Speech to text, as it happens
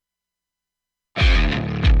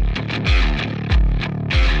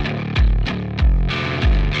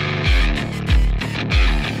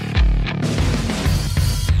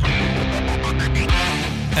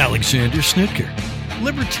Alexander Snitker,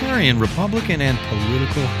 libertarian, Republican, and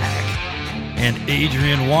political hack. And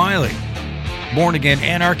Adrian Wiley, born-again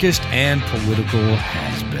anarchist and political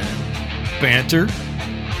has-been. Banter,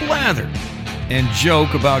 blather, and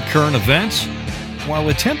joke about current events while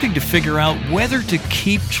attempting to figure out whether to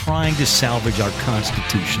keep trying to salvage our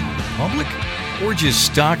constitutional republic or just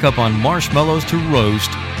stock up on marshmallows to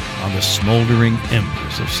roast on the smoldering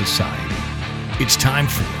embers of society. It's time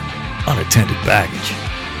for Unattended Baggage.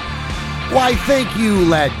 Why, thank you,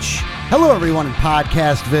 Lech. Hello, everyone in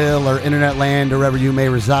Podcastville or Internet Land or wherever you may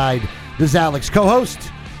reside. This is Alex, co-host,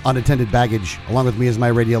 Unattended Baggage. Along with me is my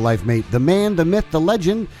radio life mate, the man, the myth, the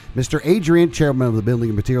legend, Mr. Adrian, chairman of the Building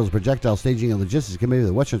and Materials Projectile Staging and Logistics Committee of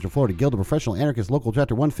the West Central Florida Guild of Professional Anarchists, Local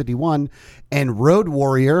Chapter 151, and Road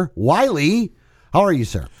Warrior, Wiley. How are you,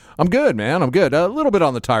 sir? I'm good, man. I'm good. A little bit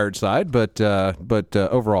on the tired side, but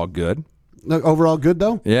overall good. Overall good,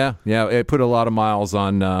 though? Yeah. It put a lot of miles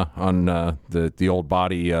on the old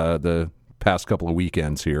body the past couple of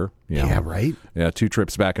weekends here. You know. Yeah, right? Yeah, 2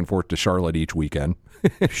 trips back and forth to Charlotte each weekend.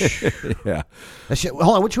 Yeah.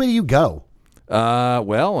 Hold on, which way do you go?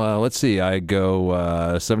 Let's see. I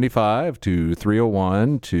go 75 to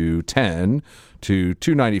 301 to 10 to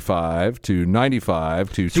 295 to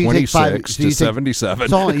 95 to 26 to 77.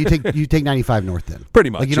 So you take 95 north then? Pretty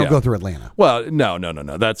much. Like you don't go through Atlanta? Well, no.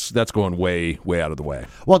 That's going way out of the way.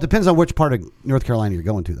 Well, it depends on which part of North Carolina you're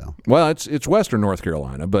going to, though. Well, it's western North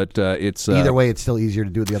Carolina, but it's either way, it's still easier to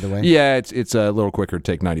do it the other way. Yeah, it's a little quicker to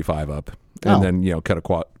take 95 up, and then cut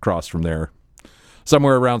across from there,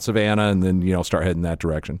 somewhere around Savannah, and then start heading that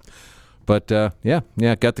direction. But yeah,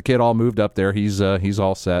 got the kid all moved up there. He's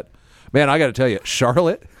all set. Man, I got to tell you,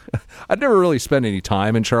 Charlotte, I'd never really spent any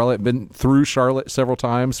time in Charlotte. Been through Charlotte several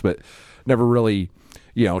times, but never really,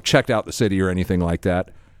 checked out the city or anything like that.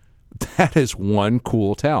 That is one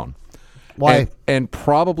cool town. Why? And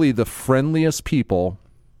probably the friendliest people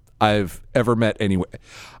I've ever met anyway.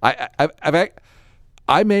 I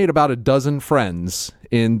made about a dozen friends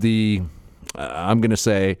in the, I'm going to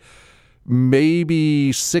say,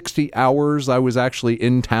 maybe 60 hours I was actually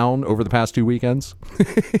in town over the past 2 weekends.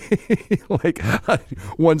 Like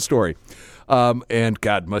one story. And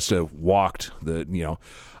God must have walked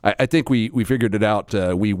I think we figured it out.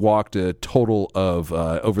 We walked a total of,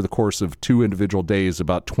 over the course of 2 individual days,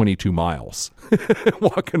 about 22 miles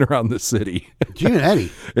walking around the city. Gene and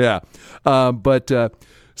Eddie. Yeah.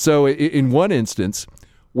 So in one instance,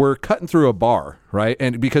 we're cutting through a bar, right?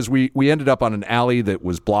 And because we ended up on an alley that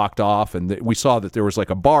was blocked off, and we saw that there was like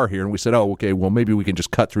a bar here, and we said, oh, okay, well, maybe we can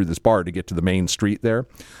just cut through this bar to get to the main street there.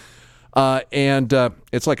 And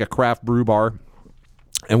it's like a craft brew bar,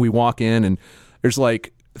 and we walk in, and there's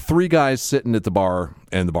like 3 guys sitting at the bar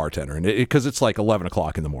and the bartender, and because it's like 11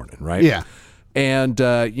 o'clock in the morning, right? Yeah. And,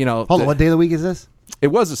 Hold on, what day of the week is this? It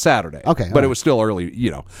was a Saturday. Okay. But it was still early,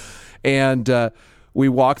 And we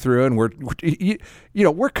walk through, and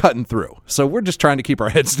we're cutting through. So we're just trying to keep our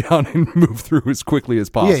heads down and move through as quickly as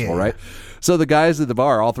possible, right? So the guys at the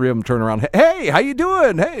bar, all 3 of them turn around, hey, how you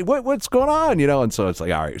doing? Hey, what's going on? And so it's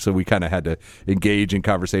like, all right. So we kind of had to engage in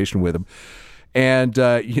conversation with them. And,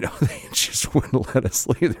 they just wouldn't let us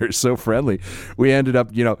leave. They're so friendly. We ended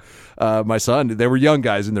up, my son, they were young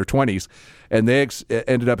guys in their 20s, and they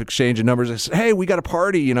ended up exchanging numbers. I said, hey, we got a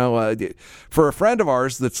party, for a friend of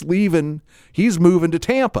ours that's leaving. He's moving to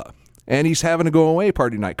Tampa, and he's having a go-away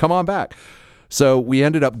party night. Come on back. So we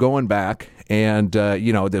ended up going back, and,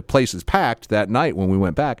 the place is packed that night when we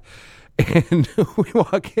went back. And we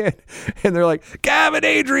walk in, and they're like, Gavin,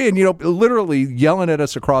 Adrian, literally yelling at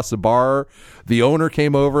us across the bar. The owner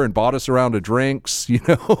came over and bought us a round of drinks.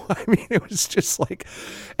 I mean, it was just like,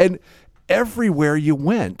 and everywhere you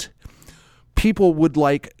went, people would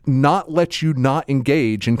like not let you not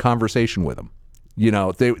engage in conversation with them.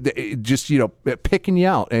 They just, picking you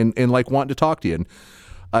out and like wanting to talk to you. And,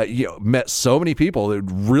 met so many people,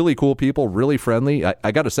 really cool people, really friendly.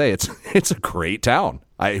 I got to say, it's a great town.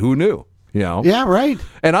 Who knew? Yeah, right.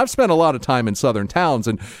 And I've spent a lot of time in southern towns,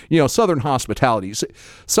 and southern hospitality.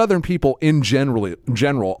 Southern people in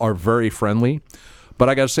general are very friendly, but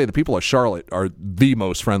I got to say the people of Charlotte are the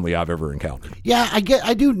most friendly I've ever encountered. Yeah, I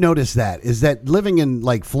do notice that. Is that living in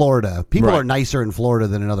like Florida, people are nicer in Florida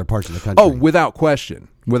than in other parts of the country. Oh, without question.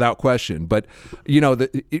 But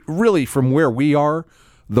really from where we are,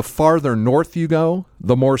 the farther north you go,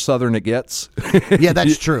 the more southern it gets. Yeah,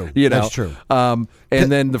 that's true. That's true. And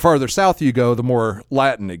then the farther south you go, the more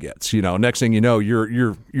Latin it gets. Next thing you know,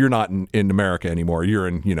 you're not in America anymore. You're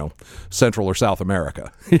in Central or South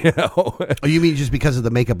America. Oh, you mean just because of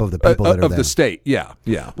the makeup of the people that are of there? the state? Yeah.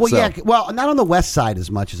 Well, not on the west side as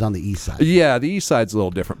much as on the east side. Yeah, the east side's a little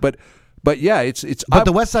different, but But yeah, it's. But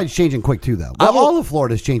the West Side's changing quick too, though. Well, all of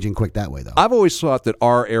Florida's changing quick that way, though. I've always thought that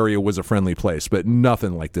our area was a friendly place, but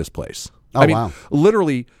nothing like this place. Oh, wow.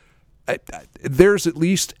 Literally, there's at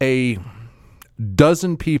least a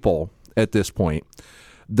dozen people at this point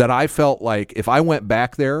that I felt like if I went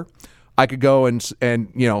back there, I could go and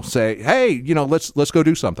say, hey, let's go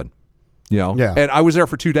do something. Yeah. And I was there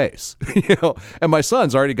for 2 days, and my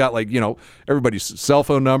son's already got everybody's cell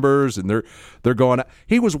phone numbers, and they're going.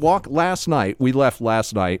 He was last night. We left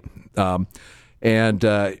last night, or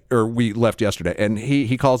we left yesterday, and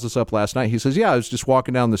he calls us up last night. He says, yeah, I was just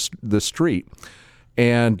walking down the street,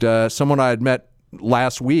 and someone I had met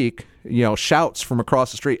last week, shouts from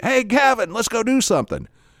across the street, hey, Gavin, let's go do something.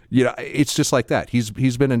 It's just like that.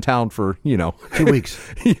 He's been in town for 2 weeks,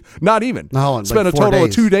 not even. No, spent like a total 4 days.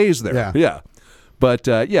 of 2 days there. Yeah. But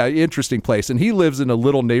interesting place. And he lives in a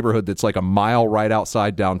little neighborhood that's like a mile right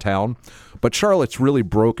outside downtown. But Charlotte's really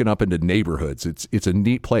broken up into neighborhoods. It's a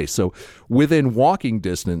neat place. So within walking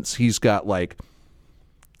distance, he's got like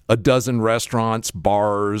a dozen restaurants,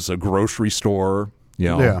 bars, a grocery store.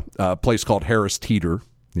 A place called Harris Teeter.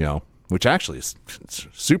 Which actually is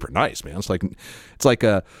super nice, man. It's like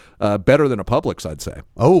a better than a Publix, I'd say.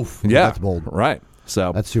 Oh, yeah, that's bold. Right.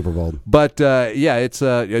 So that's super bold. But it's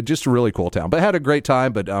just a really cool town. But I had a great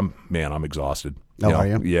time. But man, I'm exhausted. Are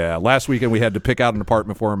you? Yeah. Last weekend we had to pick out an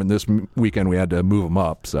apartment for him, and this weekend we had to move him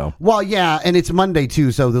up. So. Well, yeah, and it's Monday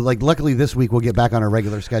too. So luckily this week we'll get back on our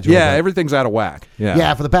regular schedule. Yeah, everything's out of whack. Yeah.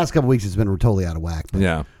 Yeah. For the past couple weeks, it's been totally out of whack. But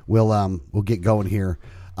yeah. We'll get going here.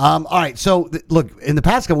 All right, so look, in the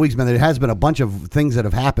past couple weeks, man, there has been a bunch of things that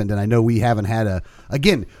have happened, and I know we haven't had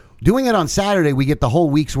again, doing it on Saturday, we get the whole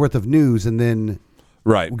week's worth of news, and then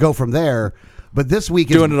we go from there. But this week,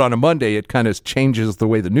 doing it on a Monday, it kind of changes the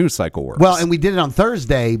way the news cycle works. Well, and we did it on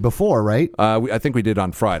Thursday before, right? I think we did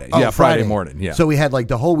on Friday. Oh, Friday morning. Yeah. So we had like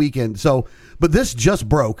the whole weekend. So, but this just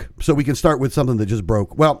broke, so we can start with something that just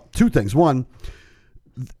broke. Well, two things. One,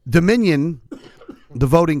 Dominion, the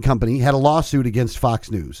voting company, had a lawsuit against Fox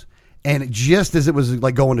News. And just as it was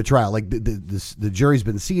like going to trial, like the jury's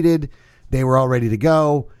been seated, they were all ready to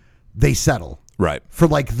go, they settle. Right. For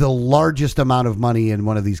like the largest amount of money in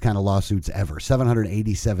one of these kind of lawsuits ever,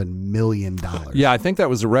 $787 million. Yeah, I think that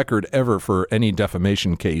was a record ever for any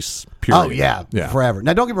defamation case, period. Oh, yeah, forever.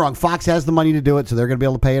 Now, don't get me wrong, Fox has the money to do it, so they're going to be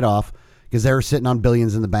able to pay it off because they're sitting on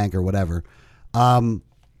billions in the bank or whatever.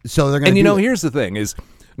 So they're going to here's the thing is,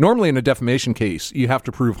 normally in a defamation case, you have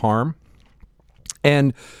to prove harm.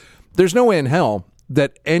 And there's no way in hell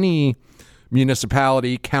that any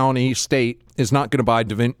municipality, county, state is not going to buy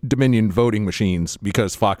Dominion voting machines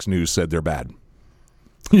because Fox News said they're bad.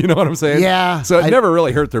 You know what I'm saying? Yeah. So it never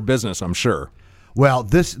really hurt their business, I'm sure. Well,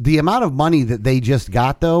 the amount of money that they just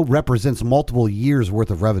got, though, represents multiple years'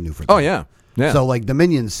 worth of revenue for them. Oh, yeah. Yeah. So, like,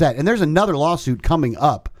 Dominion's set. And there's another lawsuit coming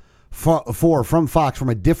up from Fox from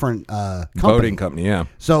a different company. Voting company, yeah.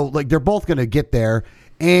 So, like, they're both going to get there.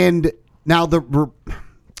 And now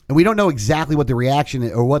and we don't know exactly what the reaction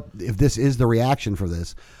is, or if this is the reaction for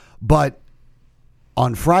this, but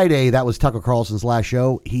on Friday, that was Tucker Carlson's last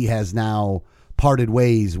show. He has now parted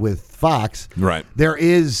ways with Fox. Right. There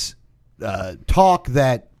is talk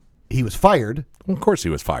that he was fired. Well, of course he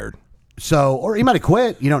was fired. So, or he might have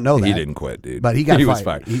quit. You don't know that. He didn't quit, dude. But he was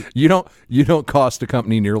fired. You don't cost a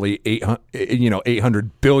company nearly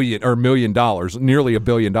 $800 billion or $1 million, nearly $1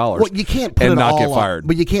 billion. Well, you can't put and it not all get fired.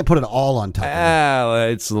 But you can't put it all on Tucker.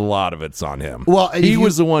 It's a lot of it's on him. Well, he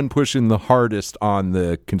was the one pushing the hardest on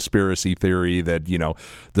the conspiracy theory that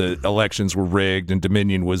the elections were rigged, and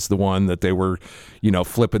Dominion was the one that they were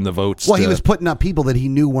flipping the votes. Well, he was putting up people that he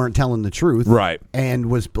knew weren't telling the truth, right?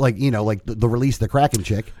 And was like the release the Kraken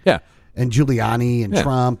chick, yeah. And Giuliani and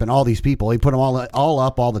Trump and all these people. He put them all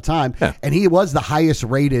up all the time. Yeah. And he was the highest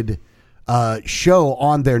rated show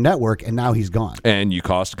on their network, and now he's gone. And you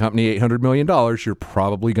cost a company $800 million, you're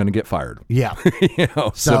probably going to get fired. Yeah.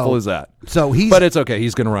 Simple as that. But it's okay.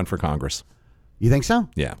 He's going to run for Congress. You think so?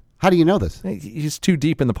 Yeah. How do you know this? He's too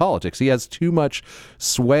deep in the politics. He has too much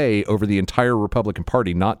sway over the entire Republican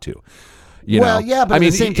Party not to. But at the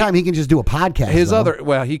same time, he can just do a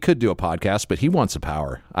podcast. He could do a podcast, but he wants the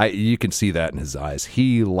power. You can see that in his eyes.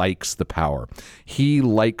 He likes the power. He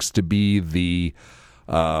likes to be the,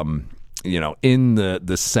 in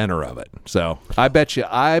the center of it. So I bet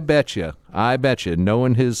you,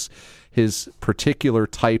 knowing his particular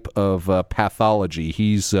type of pathology,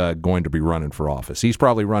 he's going to be running for office. He's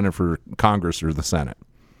probably running for Congress or the Senate.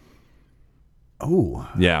 Oh,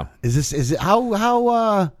 yeah. Is it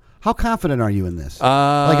how How confident are you in this? Do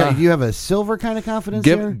you have a silver kind of confidence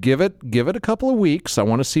here? Give it a couple of weeks. I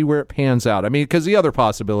want to see where it pans out. I mean, because the other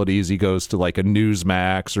possibility is he goes to like a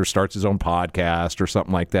Newsmax or starts his own podcast or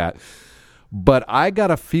something like that. But I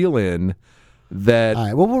got a feeling that all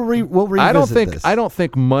right, well, we'll revisit this. I don't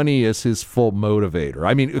think money is his full motivator.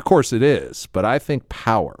 I mean, of course it is, but I think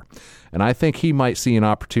power, and I think he might see an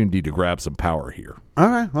opportunity to grab some power here. All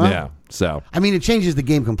right, well, yeah. So I mean, it changes the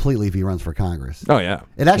game completely if he runs for Congress. Oh yeah,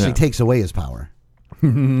 it actually takes away his power.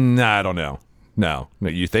 Nah, I don't know. No,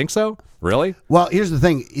 you think so? Really? Well, here's the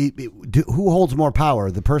thing: who holds more power,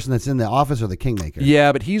 the person that's in the office or the kingmaker?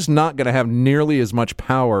 Yeah, but he's not going to have nearly as much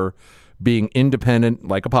power being independent,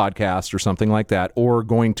 like a podcast or something like that, or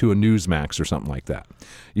going to a Newsmax or something like that.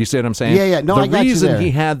 You see what I'm saying? Yeah. No, I got you there. The reason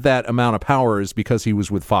he had that amount of power is because he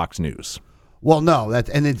was with Fox News. Well, no,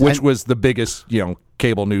 which was the biggest,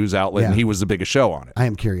 cable news outlet, and he was the biggest show on it. I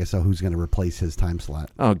am curious, who's going to replace his time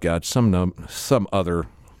slot? Oh God, some other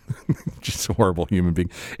just a horrible human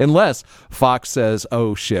being. Unless Fox says,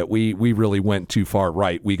 "Oh shit, we really went too far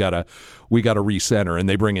right. We gotta recenter," and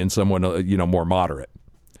they bring in someone more moderate.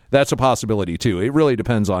 That's a possibility too. It really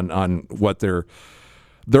depends on what their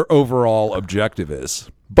overall objective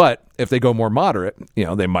is. But if they go more moderate,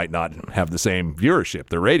 they might not have the same viewership.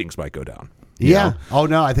 Their ratings might go down. Yeah. Oh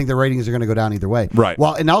no, I think the ratings are going to go down either way. Right.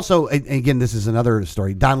 Well, and also, again, this is another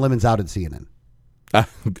story. Don Lemon's out at CNN.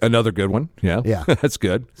 Another good one. Yeah. Yeah. That's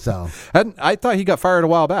good. So I thought he got fired a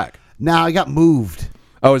while back. Now he got moved.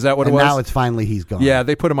 Oh, is that what it was? Now it's finally he's gone. Yeah,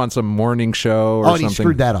 they put him on some morning show or something. Oh, he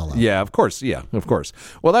screwed that all up. Yeah, of course. Yeah, of course.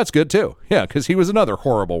 Well, that's good too. Yeah, because he was another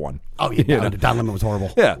horrible one. Oh, yeah. Don Lemon was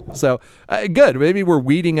horrible. Yeah. So good. Maybe we're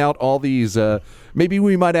weeding out all these. Maybe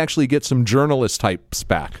we might actually get some journalist types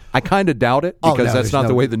back. I kind of doubt it because that's not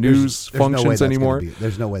the way the news functions anymore.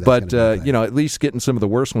 There's no way. That's at least getting some of the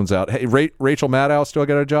worst ones out. Hey, Rachel Maddow still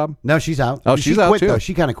got a job? No, she's out. Oh, she's out quit, too. Though.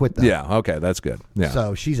 She kind of quit though. Yeah. Okay, that's good. Yeah.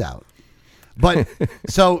 So she's out. But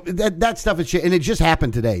so that stuff is shit, and it just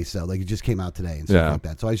happened today. So it just came out today and stuff like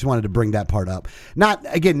that. So I just wanted to bring that part up. Not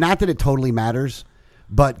that it totally matters,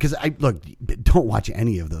 but because don't watch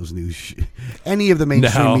any of those news. Any of the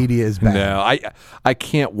mainstream media is bad. No, I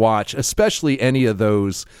can't watch, especially any of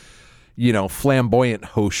those, flamboyant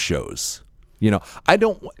host shows. I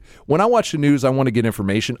don't. When I watch the news, I want to get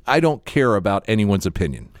information. I don't care about anyone's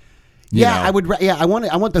opinion. I would. Yeah, I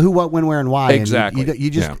want the who, what, when, where, and why. Exactly. And you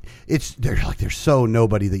just there's so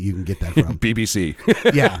nobody that you can get that from. BBC.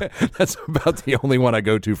 Yeah, that's about the only one I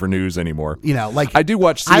go to for news anymore. I do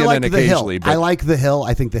watch CNN occasionally. But I like The Hill.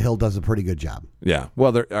 I think The Hill does a pretty good job. Yeah.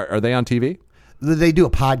 Well, are they on TV? They do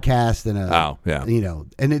a podcast and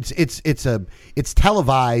and it's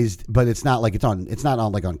televised, but it's not like it's not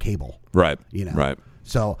on like on cable. Right. Right.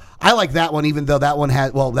 So I like that one, even though that one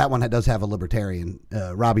does have a libertarian,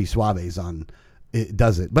 Robbie Suave's on. It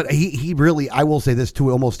does it, but he really, I will say this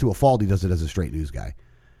almost to a fault. He does it as a straight news guy.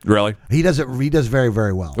 Really, he does it. He does very,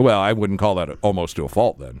 very well. Well, I wouldn't call that almost to a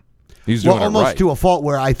fault. Then he's doing almost it right. to a fault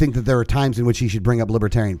where I think that there are times in which he should bring up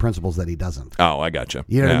libertarian principles that he doesn't. Oh, I gotcha.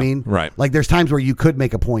 You know what I mean? Right. Like there's times where you could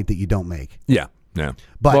make a point that you don't make. Yeah. Yeah,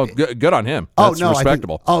 but good on him. That's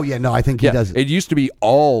respectable. I think he does it. It used to be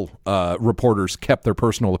all reporters kept their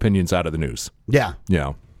personal opinions out of the news. Yeah,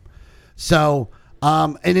 yeah. So,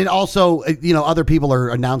 and then also, other people are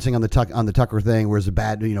announcing on the Tucker thing where it's a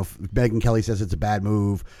bad. Megyn Kelly says it's a bad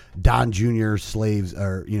move. Don Jr. slaves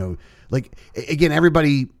are, again,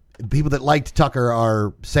 everybody. People that liked Tucker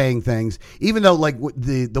are saying things, even though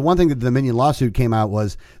the one thing that the Dominion lawsuit came out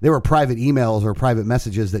was there were private emails or private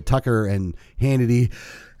messages that Tucker and Hannity,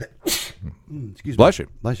 bless you,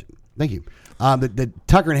 thank you, that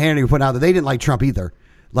Tucker and Hannity were putting out that they didn't like Trump either,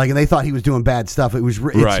 and they thought he was doing bad stuff. It's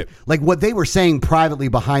right. Like what they were saying privately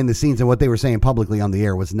behind the scenes and what they were saying publicly on the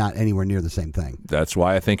air was not anywhere near the same thing. That's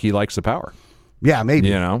why I think he likes the power. Yeah,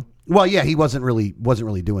 maybe. Well, yeah, he wasn't really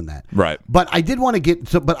doing that. Right. But I did want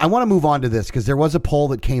to but I want to move on to this because there was a poll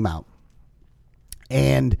that came out.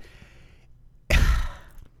 And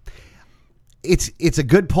it's a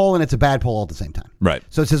good poll and it's a bad poll all at the same time. Right.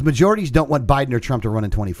 So it says majorities don't want Biden or Trump to run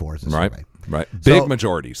in 24. Right. Right. Big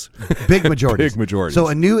majorities. Big majorities. Big majorities. So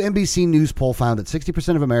a new NBC News poll found that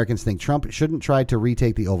 60% of Americans think Trump shouldn't try to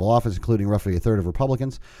retake the Oval Office, including roughly a third of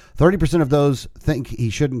Republicans. 30% of those think he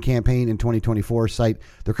shouldn't campaign in 2024, cite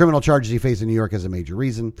the criminal charges he faced in New York as a major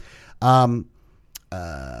reason.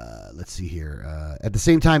 let's see here. At the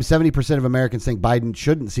same time, 70% of Americans think Biden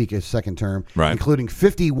shouldn't seek a second term, right, including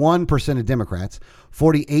 51% of Democrats.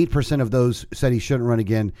 48% of those said he shouldn't run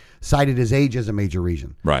again, cited his age as a major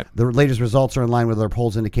reason. Right. The latest results are in line with other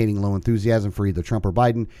polls indicating low enthusiasm for either Trump or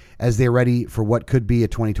Biden as they're ready for what could be a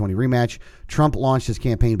 2020 rematch. Trump launched his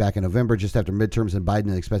campaign back in November, just after midterms, and Biden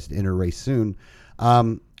is expected to enter a race soon.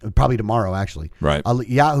 Probably tomorrow, actually. Right.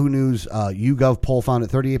 Yahoo News YouGov poll found that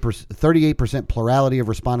 38% plurality of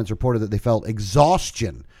respondents reported that they felt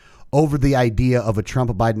exhaustion over the idea of a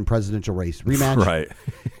Trump-Biden presidential race rematch. Right.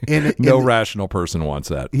 No rational person wants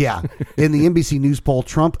that. Yeah. In the NBC News poll,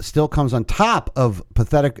 Trump still comes on top of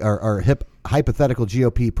hypothetical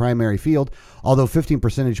GOP primary field, although 15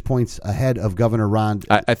 percentage points ahead of Governor Ron.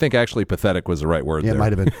 I think actually pathetic was the right word there. It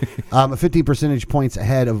might have been. 15 percentage points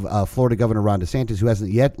ahead of Florida Governor Ron DeSantis, who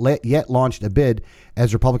hasn't yet launched a bid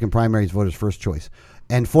as Republican primaries voters' first choice.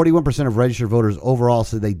 And 41% of registered voters overall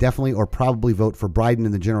said they definitely or probably vote for Biden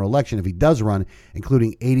in the general election if he does run,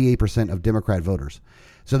 including 88% of Democrat voters.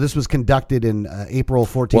 So this was conducted in April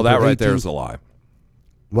 14th. Well, that right there is a lie.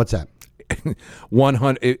 What's that?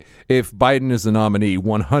 100. If Biden is the nominee,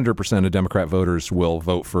 100% of Democrat voters will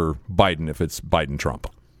vote for Biden if it's Biden-Trump,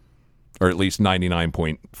 or at least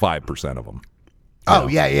 99.5% of them. Oh,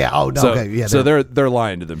 yeah. Oh, no. So, okay. Yeah. So they're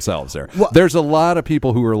lying to themselves there. Well, there's a lot of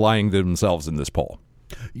people who are lying to themselves in this poll.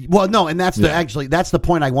 Well, no, and that's that's the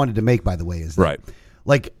point I wanted to make, by the way, is that, right.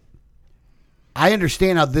 Like, I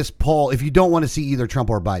understand how this poll, if you don't want to see either Trump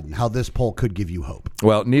or Biden, how this poll could give you hope.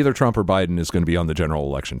 Well, neither Trump or Biden is going to be on the general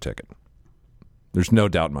election ticket. There's no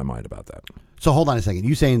doubt in my mind about that. So hold on a second.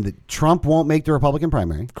 You saying that Trump won't make the Republican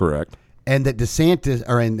primary? Correct. And that DeSantis,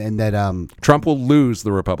 and that Trump will lose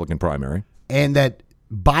the Republican primary, and that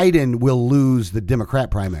Biden will lose the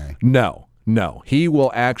Democrat primary. No. He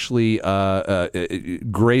will actually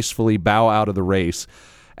gracefully bow out of the race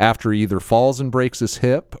after he either falls and breaks his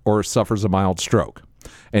hip or suffers a mild stroke,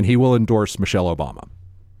 and he will endorse Michelle Obama,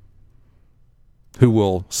 who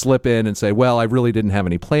will slip in and say, well, I really didn't have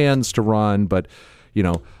any plans to run, but,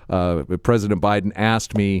 President Biden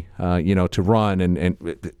asked me, to run,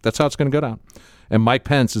 and that's how it's going to go down. And Mike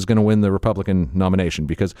Pence is going to win the Republican nomination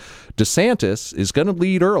because DeSantis is going to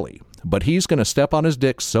lead early, but he's going to step on his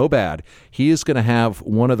dick so bad, he is going to have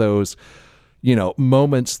one of those,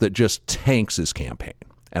 moments that just tanks his campaign.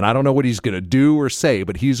 And I don't know what he's going to do or say,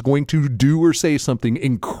 but he's going to do or say something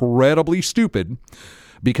incredibly stupid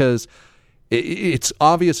because it's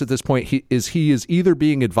obvious at this point he is either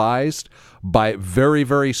being advised by very,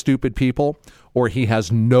 very stupid people or he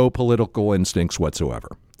has no political instincts whatsoever,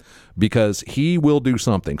 because he will do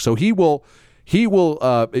something. So he will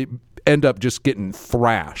end up just getting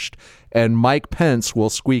thrashed, and Mike Pence will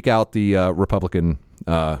squeak out the Republican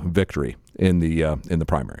victory in the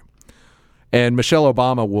primary. And Michelle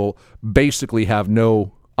Obama will basically have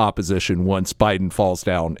no opposition once Biden falls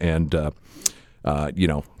down and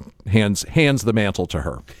hands the mantle to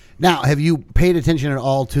her. Now, have you paid attention at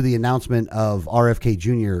all to the announcement of RFK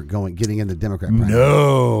Jr. getting in the Democrat primary?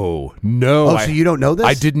 No. Oh, so you don't know this?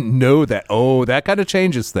 I didn't know that. Oh, that kind of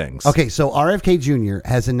changes things. Okay, so RFK Jr.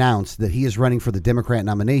 has announced that he is running for the Democrat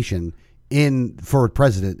nomination for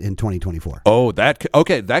president in 2024. Oh,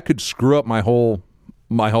 that could screw up my whole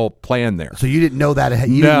plan there. So you didn't know that?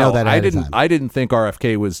 Didn't know that ahead of time. I didn't think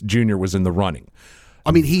RFK Jr. was in the running. I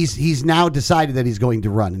mean, he's now decided that he's going to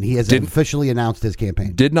run, and he has officially announced his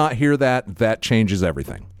campaign. Did not hear that. That changes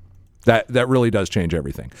everything. That really does change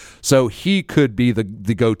everything. So he could be the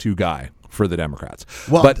go-to guy for the Democrats.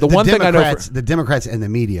 Well, but the one thing I know, the Democrats and the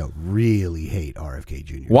media really hate RFK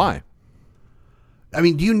Jr. Why? I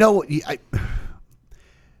mean, do you know?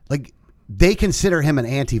 They consider him an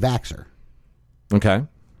anti-vaxxer. Okay.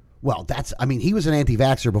 Well, he was an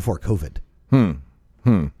anti-vaxxer before COVID.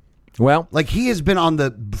 Well, he has been on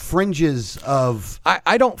the fringes of.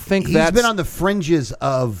 I don't think he's been on the fringes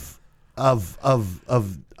of news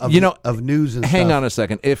and hang stuff. on a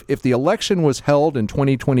second. If the election was held in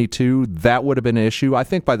 2022, that would have been an issue. I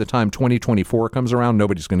think by the time 2024 comes around,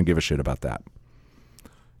 nobody's going to give a shit about that.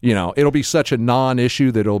 It'll be such a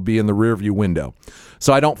non-issue that it'll be in the rearview window.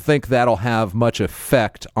 So I don't think that'll have much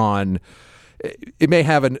effect on. It may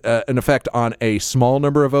have an effect on a small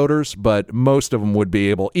number of voters, but most of them would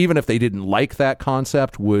be able, even if they didn't like that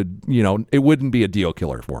concept, it wouldn't be a deal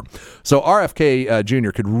killer for them. So RFK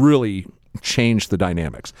Jr. could really change the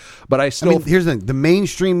dynamics. But here's the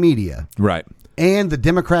mainstream media, right, and the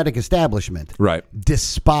Democratic establishment, right,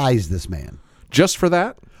 despise this man. Just for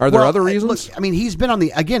that? Are there other reasons? Look, I mean, he's been an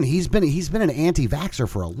anti-vaxxer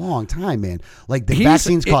for a long time, man. Like the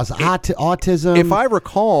vaccines cause autism. If I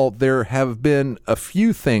recall, there have been a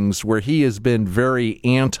few things where he has been very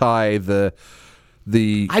anti the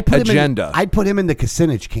agenda. I'd put him in the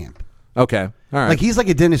Kucinich camp. Okay, all right. Like he's like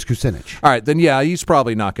a Dennis Kucinich. All right, then he's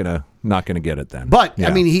probably not gonna get it then. But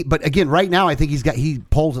I mean, but again, right now I think he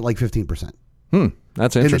polls at like 15%.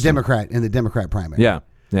 That's interesting. In the Democrat primary. Yeah.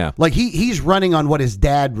 Yeah. Like he's running on what his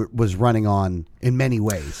dad was running on in many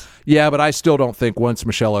ways. Yeah, but I still don't think once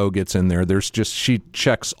Michelle O gets in there, she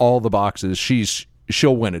checks all the boxes.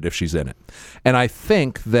 She'll win it if she's in it. And I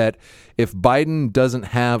think that if Biden doesn't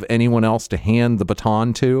have anyone else to hand the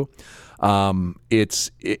baton to, it's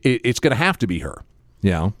going to have to be her.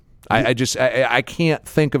 You know, I can't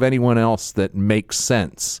think of anyone else that makes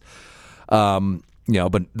sense. But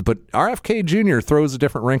RFK Jr. throws a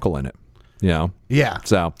different wrinkle in it. Yeah.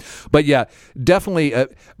 So, but yeah, definitely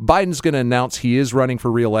Biden's going to announce he is running for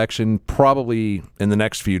re-election probably in the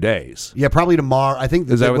next few days. Yeah, probably tomorrow. I think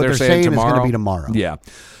is that what they're saying tomorrow? Is going to be tomorrow. Yeah.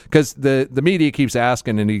 Because the media keeps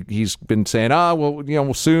asking, and he's been saying,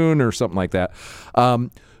 well, soon or something like that. But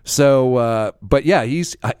yeah,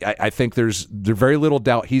 I think there's very little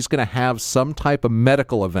doubt he's going to have some type of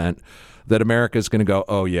medical event that America is going to go,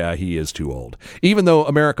 oh, yeah, he is too old. Even though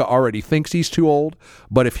America already thinks he's too old.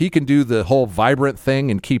 But if he can do the whole vibrant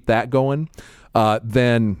thing and keep that going,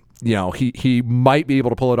 then, he might be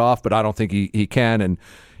able to pull it off, but I don't think he can. And,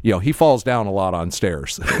 he falls down a lot on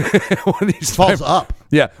stairs. Falls up.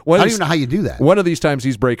 Yeah. I don't even know how you do that. One of these times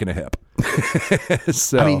he's breaking a hip.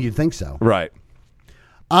 So, I mean, you'd think so. Right.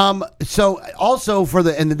 So also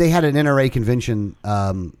they had an NRA convention,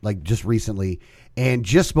 like just recently. And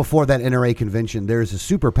just before that NRA convention, there's a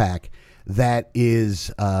super PAC that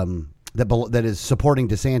is that is supporting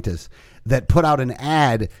DeSantis that put out an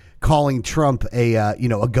ad calling Trump a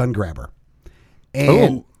gun grabber.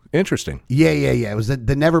 And interesting. Yeah. It was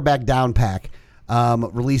the Never Back Down PAC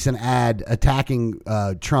released an ad attacking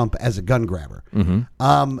Trump as a gun grabber.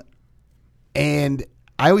 Mm-hmm. And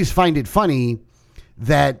I always find it funny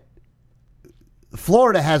that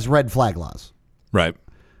Florida has red flag laws. Right.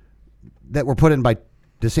 That were put in by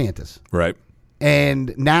DeSantis. Right.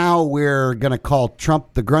 And now we're going to call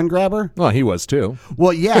Trump the gun grabber? Well, he was too.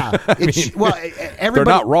 Well, yeah. Everybody, they're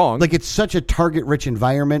not wrong. Like, it's such a target-rich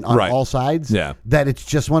envariant on all sides that it's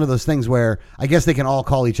just one of those things where I guess they can all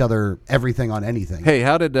call each other everything on anything. Hey,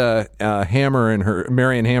 how did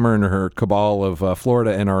Marion Hammer and her cabal of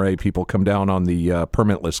Florida NRA people come down on the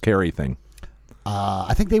permitless carry thing?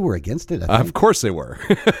 I think they were against it. Of course they were.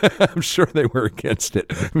 I'm sure they were against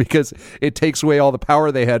it because it takes away all the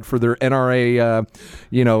power they had for their NRA,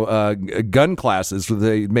 gun classes that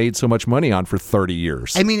they made so much money on for 30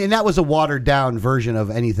 years. I mean, and that was a watered down version of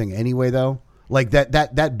anything anyway, though. Like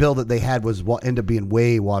that bill that they had was ended up being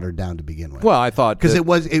way watered down to begin with. Well, I thought because it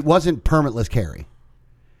wasn't permitless carry.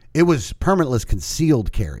 It was permitless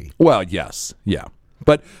concealed carry. Well, yes, yeah.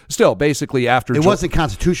 But still, basically after... It wasn't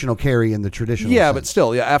constitutional carry in the traditional sense. But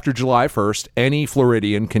still, after July 1st, any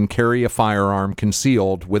Floridian can carry a firearm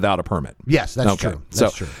concealed without a permit. Yes, that's true.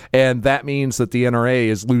 That's true. And that means that the NRA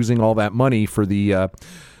is losing all that money for the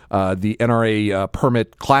NRA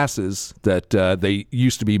permit classes that they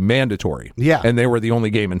used to be mandatory. Yeah. And they were the only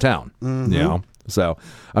game in town. Mm-hmm. So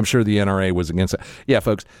I'm sure the NRA was against it. Yeah,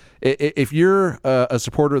 folks, if you're a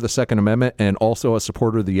supporter of the Second Amendment and also a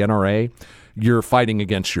supporter of the NRA... you're fighting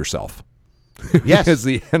against yourself. Yes. Because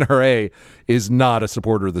the NRA is not a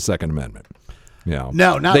supporter of the Second Amendment. No,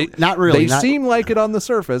 not really. They seem like it on the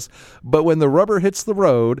surface, but when the rubber hits the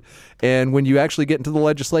road and when you actually get into the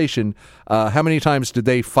legislation, how many times did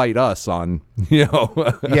they fight us on,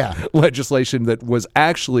 legislation that was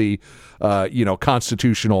actually,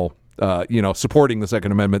 constitutional, supporting the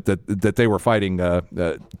Second Amendment that they were fighting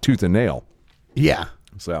tooth and nail. Yeah.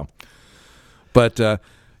 So, but...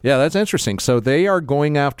 yeah, that's interesting. So they are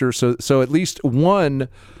going after so at least one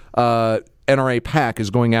NRA PAC is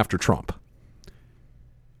going after Trump.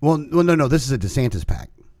 Well, no. This is a DeSantis PAC.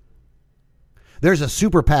 There's a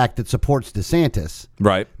super PAC that supports DeSantis,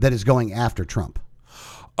 right? That is going after Trump.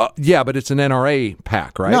 Yeah, but it's an NRA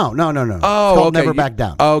PAC, right? No. Oh, okay. Never Back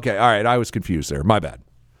Down. Okay, all right. I was confused there. My bad.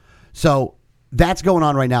 So that's going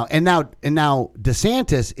on right now, and now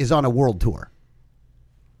DeSantis is on a world tour.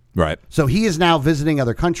 Right. So he is now visiting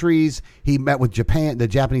other countries. He met with the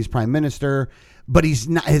Japanese prime minister, but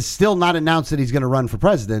has still not announced that he's going to run for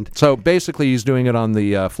president. So basically he's doing it on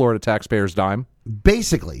the Florida taxpayers' dime?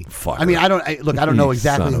 Basically. Fucker. I mean, I don't know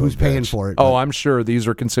exactly who's paying for it. Oh, I'm sure these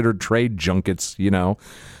are considered trade junkets,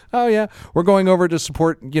 Oh, yeah, we're going over to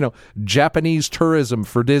support, Japanese tourism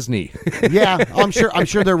for Disney. Yeah, I'm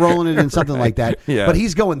sure they're rolling it in something like that. Yeah. But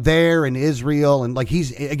he's going there in Israel, and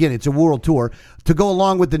it's a world tour to go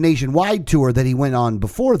along with the nationwide tour that he went on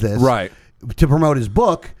before this. Right. To promote his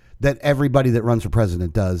book that everybody that runs for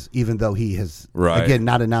president does, even though he has, again,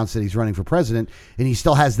 not announced that he's running for president. And he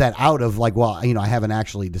still has that out of I haven't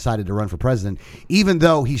actually decided to run for president, even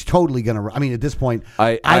though he's totally going to. I mean, at this point,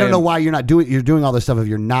 I don't know why you're doing all this stuff if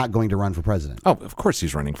you're not going to run for president. Oh, of course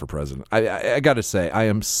he's running for president. I got to say, I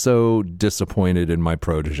am so disappointed in my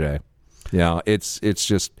protege. It's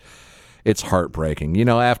heartbreaking.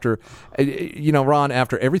 After, Ron,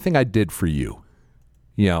 after everything I did for you,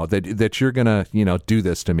 that you're gonna do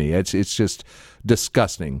this to me. It's just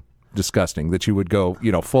disgusting that you would go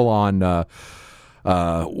full on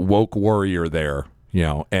woke warrior there,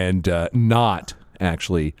 and not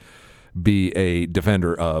actually be a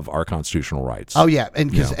defender of our constitutional rights. Oh yeah,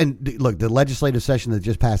 and look, the legislative session that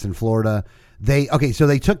just passed in Florida. So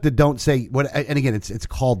they took the don't say what, and again, it's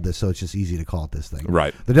called this, so it's just easy to call it this thing.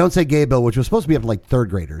 Right. The don't say gay bill, which was supposed to be up to like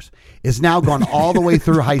third graders, is now gone all the way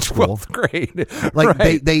through high school. 12th grade. Like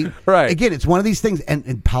right. they right. Again, it's one of these things,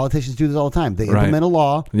 and politicians do this all the time. They implement a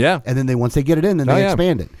law, and then once they get it in, then they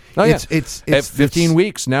expand it. Oh, yeah. It's at 15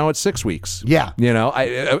 weeks, now it's 6 weeks. Yeah.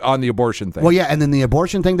 On the abortion thing. Well, yeah, and then the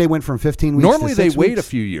abortion thing, they went from 15 weeks Normally to 6 they wait weeks. a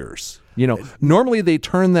few years. Normally they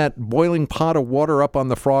turn that boiling pot of water up on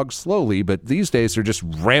the frog slowly, but these days they're just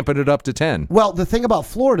ramping it up to 10. Well, the thing about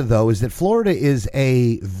Florida, though, is that Florida is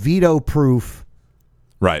a veto-proof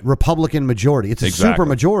Republican majority. It's a super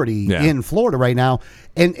majority in Florida right now.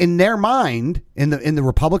 And in their mind, in the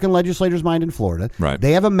Republican legislators' mind in Florida,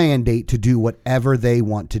 they have a mandate to do whatever they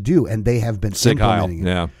want to do, and they have been implementing it.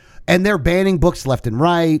 Yeah. And they're banning books left and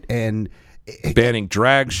right, and banning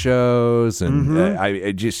drag shows, and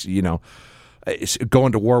I just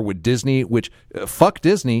going to war with Disney, which fuck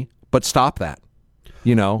Disney, but stop that.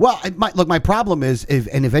 Well, my problem is if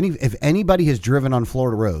anybody has driven on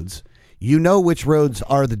Florida roads, which roads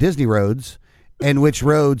are the Disney roads and which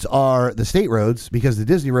roads are the state roads, because the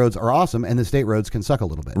Disney roads are awesome and the state roads can suck a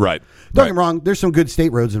little bit. Right. Don't get me wrong, there's some good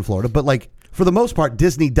state roads in Florida, but for the most part,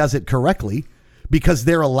 Disney does it correctly. Because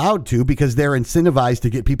they're allowed to, because they're incentivized to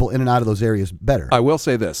get people in and out of those areas better. I will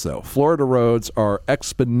say this, though. Florida roads are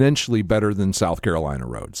exponentially better than South Carolina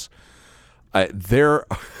roads. That's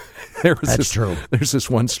true. There's this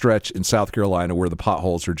one stretch in South Carolina where the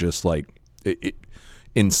potholes are just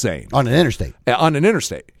insane. On an interstate. On an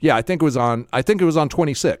interstate. Yeah, I think it was on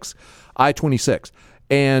 26, I-26.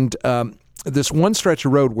 And this one stretch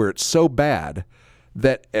of road where it's so bad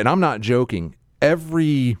that, and I'm not joking,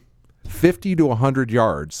 every 50 to 100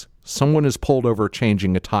 yards, someone is pulled over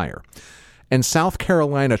changing a tire. And South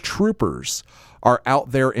Carolina troopers are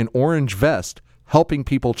out there in orange vest helping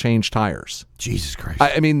people change tires. Jesus Christ.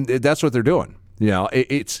 I mean, that's what they're doing.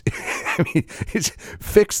 It's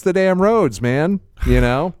fix the damn roads, man.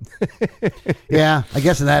 Yeah, I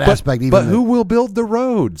guess in that aspect. But who will build the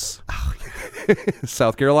roads?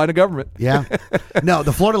 South Carolina government. Yeah. No,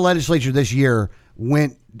 the Florida legislature this year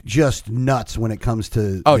went just nuts when it comes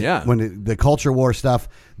to the culture war stuff.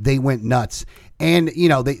 They went nuts, and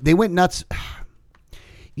they went nuts.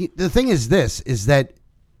 The thing is that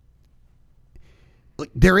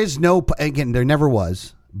there is no, again, there never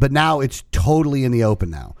was, but now it's totally in the open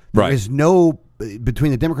now. There is no,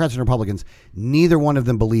 between the Democrats and Republicans, neither one of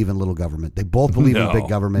them believe in little government. They both believe in big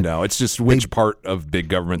government. No, it's just which part of big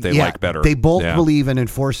government they like better. They both believe in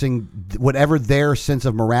enforcing whatever their sense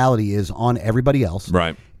of morality is on everybody else.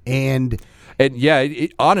 Right. And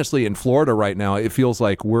honestly, in Florida right now, it feels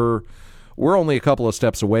like we're only a couple of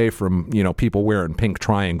steps away from people wearing pink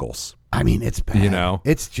triangles. I mean, it's bad.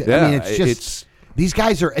 It's just these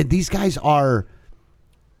guys are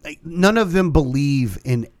none of them believe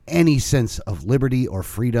in any sense of liberty or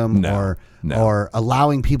freedom or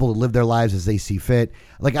allowing people to live their lives as they see fit.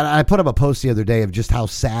 Like I put up a post the other day of just how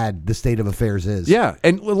sad the state of affairs is. Yeah,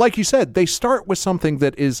 and like you said, they start with something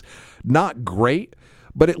that is not great,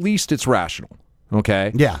 but at least it's rational.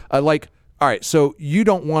 Okay. Yeah. All right. So you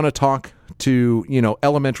don't want to talk to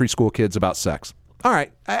elementary school kids about sex. All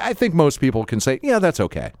right. I think most people can say, yeah, that's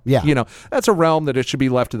okay. Yeah. That's a realm that it should be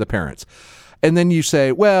left to the parents. And then you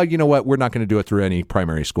say, well, you know what? We're not going to do it through any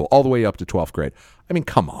primary school, all the way up to 12th grade. I mean,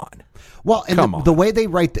 come on. Well, and the way they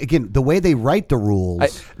write the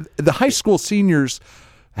rules. The high school seniors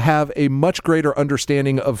have a much greater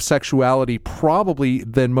understanding of sexuality probably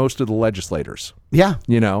than most of the legislators. Yeah.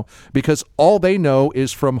 Because all they know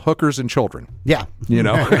is from hookers and children. Yeah.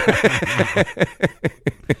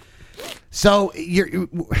 So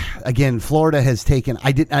again, Florida has taken.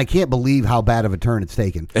 I can't believe how bad of a turn it's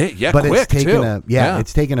taken. But quick, it's taken too.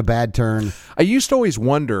 It's taken a bad turn. I used to always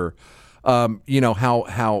wonder,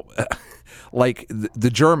 how like the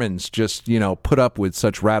Germans just put up with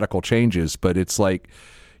such radical changes, but it's like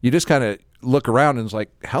you just kind of look around and it's like,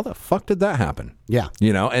 how the fuck did that happen? Yeah,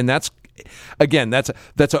 and that's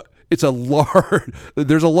it's a large.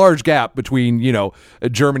 There's a large gap between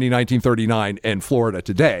Germany 1939 and Florida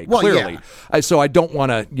today. Well, clearly, yeah. So I don't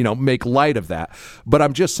want to make light of that, but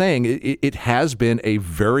I'm just saying it has been a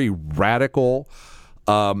very radical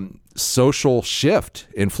social shift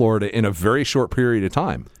in Florida in a very short period of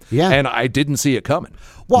time. Yeah, and I didn't see it coming.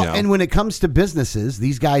 Well, and when it comes to businesses,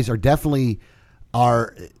 these guys are definitely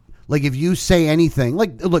like if you say anything,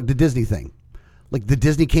 like look the Disney thing. Like the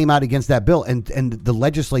Disney came out against that bill and the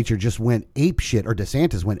legislature just went ape shit, or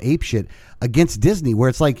DeSantis went ape shit against Disney, where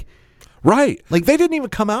it's like, right. Like they didn't even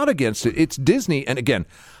come out against it. It's Disney. And again,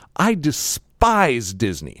 I despise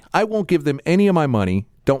Disney. I won't give them any of my money.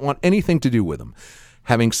 Don't want anything to do with them.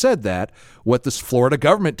 Having said that, what this Florida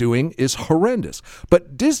government doing is horrendous.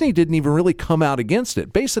 But Disney didn't even really come out against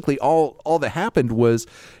it. Basically, all that happened was,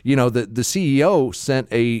 the CEO sent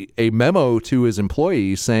a memo to his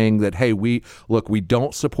employees saying that, hey, we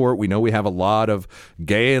don't support, we know we have a lot of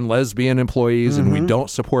gay and lesbian employees, and we don't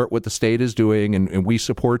support what the state is doing, and we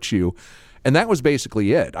support you. And that was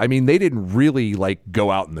basically it. I mean, they didn't really go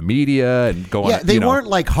out in the media and go on. Yeah, they weren't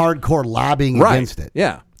hardcore lobbying against it.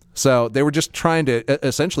 Yeah. So they were just trying to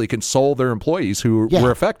essentially console their employees who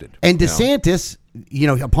were affected. And DeSantis,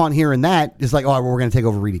 upon hearing that, is like, oh, we're going to take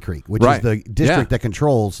over Reedy Creek, which is the district that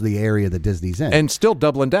controls the area that Disney's in. And still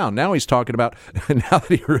doubling down. Now he's talking about, now that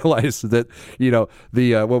he realized that,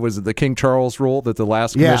 the King Charles rule that the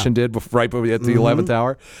last commission did right at the 11th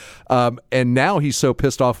hour. And now he's so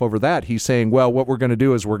pissed off over that, he's saying, well, what we're going to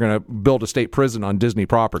do is we're going to build a state prison on Disney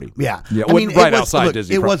property. Yeah. I mean, outside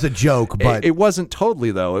Disney property. It was a joke, but it wasn't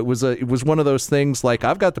totally, though. It was one of those things like,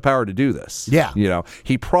 I've got the power to do this. Yeah.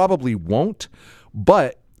 He probably won't,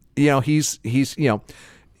 but it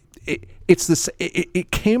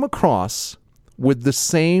came across with the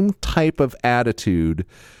same type of attitude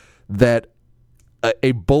that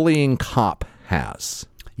a bullying cop has.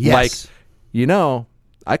 Yes.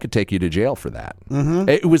 I could take you to jail for that. Mm-hmm.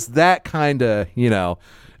 It was that kind of,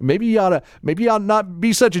 maybe you ought not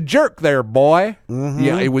be such a jerk there, boy. Mm-hmm.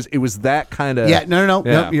 Yeah, it was that kind of. Yeah,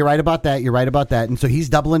 no, you're right about that. You're right about that. And so he's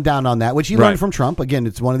doubling down on that, which he learned from Trump. Again,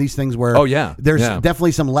 it's one of these things where there's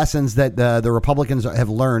definitely some lessons that the Republicans have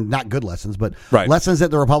learned, not good lessons, but lessons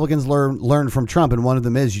that the Republicans learned from Trump. And one of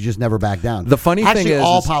them is you just never back down. The funny thing is,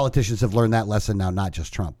 all politicians have learned that lesson now, not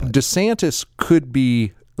just Trump. But. DeSantis could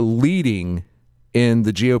be leading in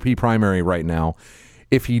the GOP primary right now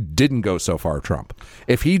if he didn't go so far Trump.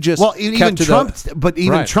 If he just even Trump,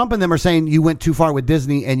 Trump and them are saying you went too far with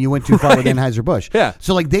Disney and you went too far with Anheuser-Busch. Yeah.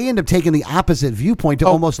 So they end up taking the opposite viewpoint to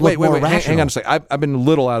almost look more rational. Hang on a second. I've been a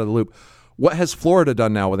little out of the loop. What has Florida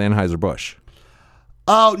done now with Anheuser-Busch?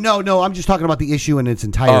 Oh, no. I'm just talking about the issue in its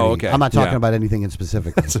entirety. Oh, okay. I'm not talking about anything in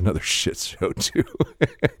specific. That's another shit show, too.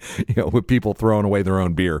 With people throwing away their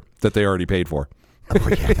own beer that they already paid for. Oh,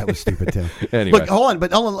 yeah, that was stupid, too. Anyway. Look, hold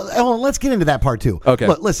on. Let's get into that part, too. Okay.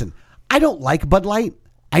 Look, listen, I don't like Bud Light.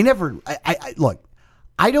 I don't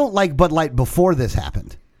like Bud Light before this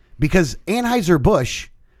happened because Anheuser-Busch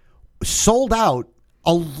sold out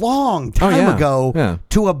a long time ago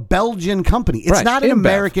to a Belgian company. It's not an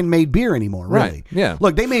American-made beer anymore, really. Right. Yeah.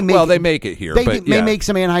 Look, they may make they make it here. They may make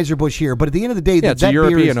some Anheuser-Busch here, but at the end of the day, it's a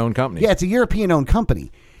European-owned company. Yeah, it's a European-owned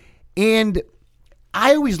company. And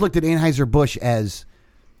I always looked at Anheuser-Busch as,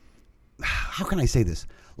 how can I say this?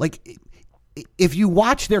 Like, if you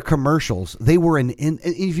watch their commercials, they were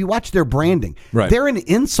if you watch their branding, they're an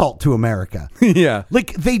insult to America. Yeah.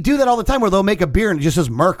 Like, they do that all the time where they'll make a beer and it just says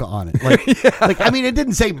Merca on it. Like, it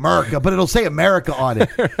didn't say Merca, but it'll say America on it.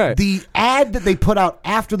 Right. The ad that they put out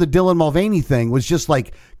after the Dylan Mulvaney thing was just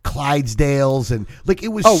like Clydesdales and like it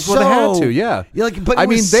was they had to, yeah. But I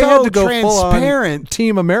mean, was they so had to go transparent. Full on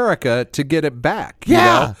Team America to get it back.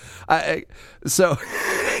 Yeah. So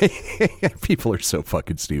people are so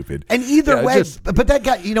fucking stupid. And either way, but that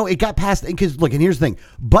got, it got past, because look, and here's the thing,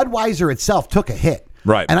 Budweiser itself took a hit.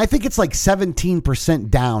 Right. And I think it's like 17%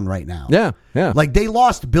 down right now. Yeah. Yeah. Like they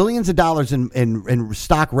lost billions of dollars in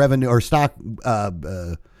stock revenue or stock, what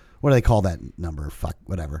do they call that number? Fuck,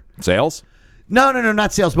 whatever. Sales? No,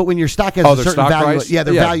 not sales. But when your stock has Oh, a their certain stock value,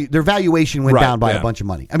 price? their valuation went Right, down by yeah. a bunch of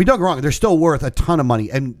money. I mean, don't get me wrong; they're still worth a ton of money.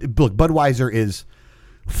 And look, Budweiser is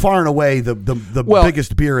far and away the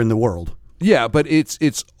biggest beer in the world. Yeah, but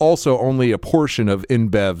it's also only a portion of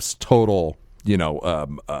InBev's total. They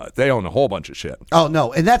own a whole bunch of shit. Oh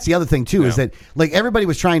no, and that's the other thing too is that like everybody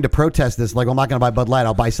was trying to protest this, like, I'm not going to buy Bud Light,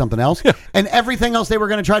 I'll buy something else, and everything else they were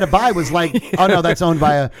going to try to buy was like, oh no, that's owned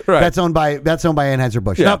by that's owned by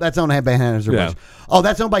Anheuser-Busch. Yeah. No, that's owned by Anheuser-Busch. Yeah. Oh,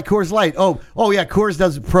 that's owned by Coors Light. Oh yeah, Coors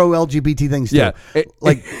does pro LGBT things too. Yeah,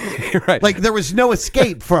 right. Like there was no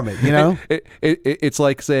escape from it. You know, it's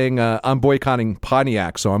like saying I'm boycotting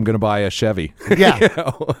Pontiac, so I'm going to buy a Chevy.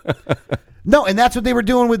 Yeah. No, and that's what they were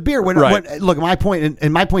doing with beer. When look, my point,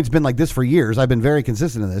 and my point's been like this for years. I've been very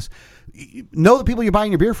consistent in this. Know the people you're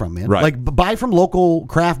buying your beer from, man. Right. Like buy from local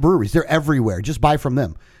craft breweries. They're everywhere. Just buy from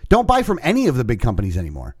them. Don't buy from any of the big companies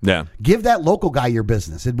anymore. Yeah. Give that local guy your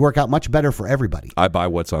business. It'd work out much better for everybody. I buy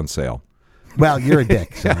what's on sale. Well, you're a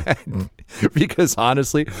dick. So. Because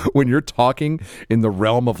honestly, when you're talking in the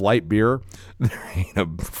realm of light beer, there ain't a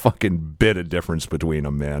fucking bit of difference between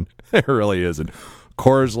them, man. There really isn't.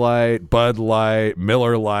 Coors Light, Bud Light,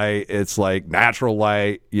 Miller Light, it's like Natural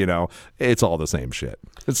Light, it's all the same shit.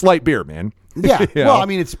 It's light beer, man. Yeah. Well, I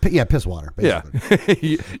mean, it's piss water. Basically.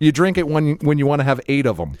 Yeah. you drink it when you want to have 8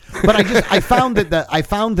 of them. But I found that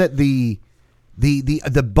the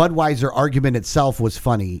Budweiser argument itself was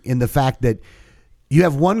funny in the fact that you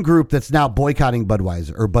have one group that's now boycotting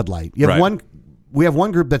Budweiser or Bud Light. We have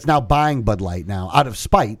one group that's now buying Bud Light now out of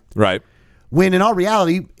spite. Right. When in all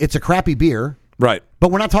reality, it's a crappy beer. Right. But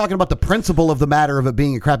we're not talking about the principle of the matter of it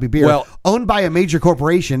being a crappy beer owned by a major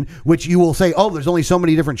corporation, which you will say, oh, there's only so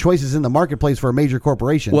many different choices in the marketplace for a major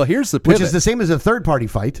corporation. Well, here's the pivot. Which is the same as a third-party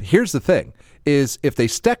fight. Here's the thing, is if they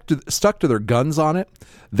stuck to their guns on it,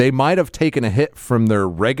 they might have taken a hit from their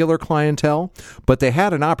regular clientele, but they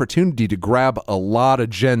had an opportunity to grab a lot of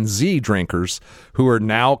Gen Z drinkers who are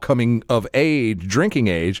now coming of age, drinking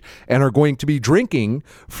age, and are going to be drinking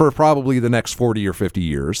for probably the next 40 or 50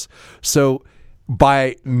 years. So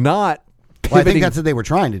by not pivoting, I think that's what they were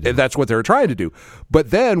trying to do. That's what they were trying to do.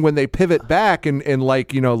 But then when they pivot back and like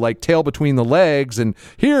tail between the legs and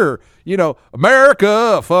here,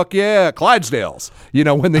 America, fuck yeah, Clydesdales.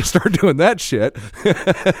 When they start doing that shit,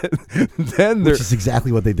 then which is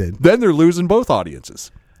exactly what they did. Then they're losing both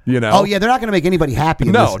audiences. Oh yeah, they're not going to make anybody happy.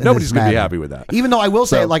 Nobody's going to be happy with that. Even though I will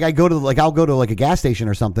say, like, I'll go to like a gas station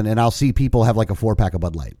or something, and I'll see people have like a 4-pack of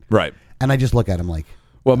Bud Light, right? And I just look at them like,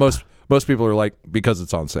 well, most people are like, because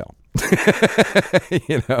it's on sale.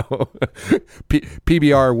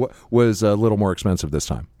 PBR was a little more expensive this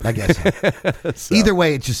time, I guess. So. Either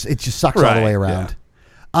way, it just sucks all the way around.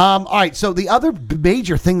 Yeah. All right. So the other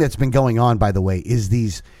major thing that's been going on, by the way, is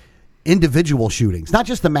these individual shootings, not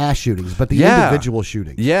just the mass shootings, but the individual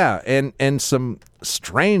shootings. Yeah, and some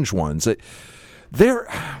strange ones. There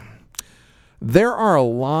are a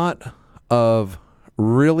lot of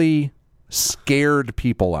really scared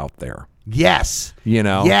people out there. Yes.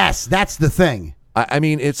 Yes, that's the thing. I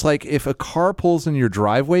mean, it's like if a car pulls in your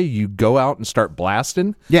driveway, you go out and start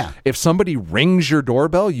blasting. Yeah. If somebody rings your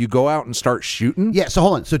doorbell, you go out and start shooting. Yeah, so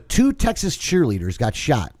hold on. So 2 Texas cheerleaders got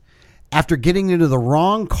shot after getting into the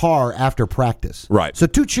wrong car after practice. Right. So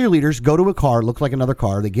 2 cheerleaders go to a car, look like another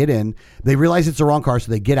car. They get in. They realize it's the wrong car,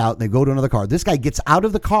 so they get out and they go to another car. This guy gets out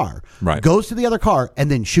of the car, goes to the other car, and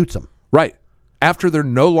then shoots them. Right. After they're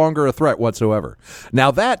no longer a threat whatsoever. Now,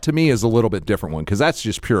 that to me is a little bit different one because that's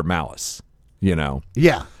just pure malice,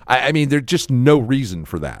 Yeah. I mean, there's just no reason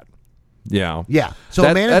for that. Yeah. So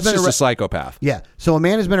a man has that's been just a psychopath. Yeah. So a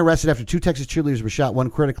man has been arrested after 2 Texas cheerleaders were shot, one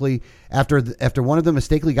critically, after one of them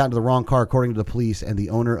mistakenly got into the wrong car, according to the police and the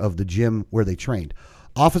owner of the gym where they trained.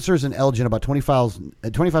 Officers in Elgin, about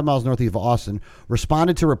 25 miles northeast of Austin,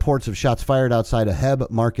 responded to reports of shots fired outside a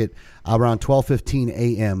Heb market around 12:15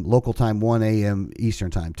 a.m. local time, 1 a.m.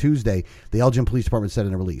 Eastern time, Tuesday. The Elgin Police Department said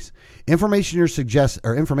in a release. Information suggests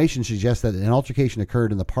that an altercation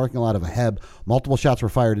occurred in the parking lot of a Heb. Multiple shots were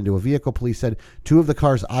fired into a vehicle. Police said 2 of the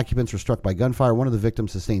car's occupants were struck by gunfire. One of the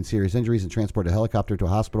victims sustained serious injuries and transported a helicopter to a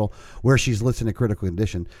hospital where she's listed in critical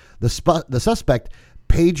condition. The suspect,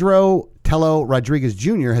 Pedro Tello Rodriguez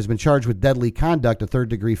Jr., has been charged with deadly conduct, a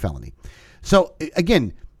 3rd-degree felony. So,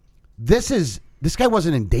 again, this guy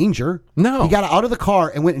wasn't in danger. No. He got out of the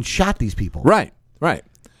car and went and shot these people. Right.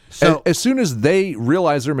 So, as soon as they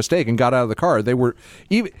realized their mistake and got out of the car, they were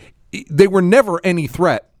never any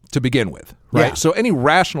threat to begin with. Right. Yeah. So any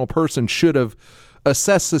rational person should have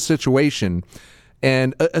assessed the situation,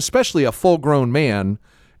 and especially a full-grown man,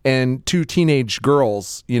 and two teenage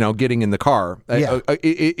girls, getting in the car.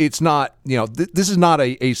 It's not, this is not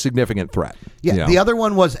a significant threat. Yeah, the other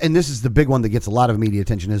one was, and this is the big one that gets a lot of media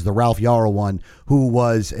attention, is the Ralph Yarrow one, who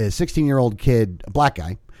was a 16-year-old kid, a black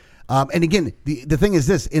guy. And again, the thing is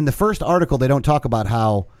this, in the first article, they don't talk about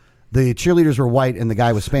how the cheerleaders were white and the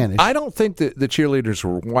guy was Spanish. I don't think that the cheerleaders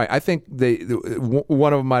were white. I think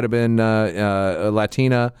one of them might have been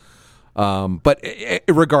Latina. But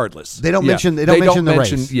regardless, they don't mention the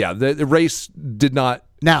race. Yeah, the race did not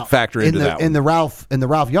factor into that. In the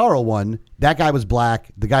Ralph Yarrow one, that guy was black.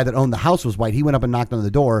 The guy that owned the house was white. He went up and knocked on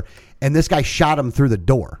the door, and this guy shot him through the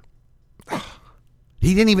door.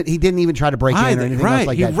 He didn't even try to break in or anything else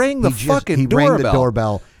like that. He rang the He rang the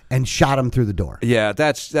doorbell and shot him through the door. Yeah,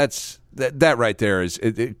 that right there is.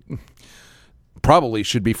 It probably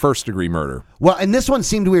should be first-degree murder. Well, and this one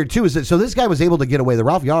seemed weird, too. So this guy was able to get away. The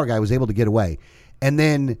Ralph Yarrow guy was able to get away. And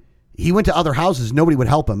then he went to other houses. Nobody would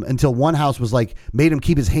help him until one house was made him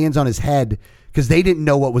keep his hands on his head because they didn't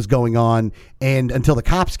know what was going on, and until the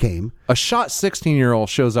cops came. A shot 16-year-old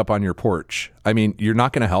shows up on your porch. I mean, you're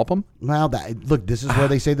not going to help him? Well, look, this is where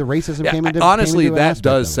they say the racism came into honestly, that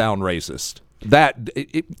does sound racist. I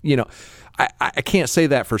can't say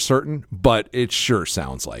that for certain, but it sure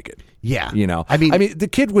sounds like it. Yeah. I mean, the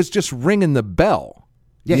kid was just ringing the bell.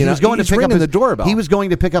 Yeah, he was going to pick up the doorbell. He was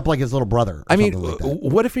going to pick up his little brother.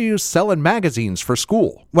 What if he was selling magazines for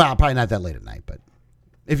school? Well, probably not that late at night, but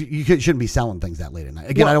if you shouldn't be selling things that late at night.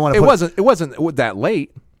 Again, I don't want to. It wasn't that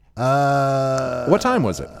late. What time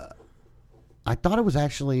was it? I thought it was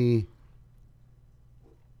actually.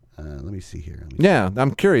 Let me see here. Yeah,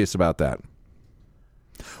 I'm curious about that.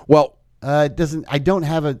 Well, it doesn't. I don't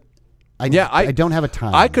have a. I don't have a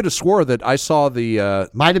time. I could have swore that I saw the.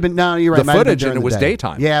 Might have been. No, you're right. The footage, and it was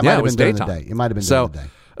daytime. Yeah, it was daytime. It might have been during the day.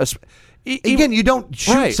 Again, you don't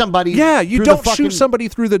shoot somebody. Yeah, you don't shoot somebody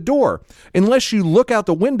through the door unless you look out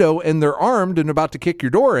the window and they're armed and about to kick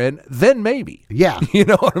your door in. Then maybe. Yeah, you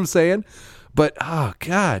know what I'm saying. But oh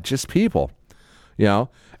god, just people.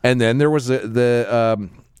 And then there was the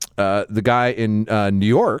guy in New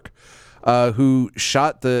York who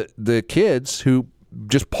shot the kids who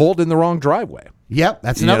just pulled in the wrong driveway. Yep,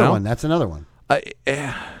 that's another one. That's another one.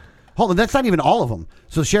 Hold on, that's not even all of them.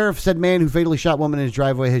 So sheriff said man who fatally shot woman in his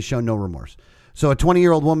driveway has shown no remorse. So a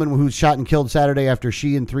 20-year-old woman who was shot and killed Saturday after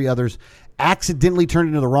she and 3 others accidentally turned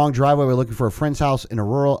into the wrong driveway while looking for a friend's house in a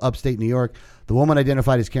rural upstate New York. The woman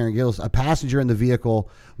identified as Karen Gillis, a passenger in the vehicle,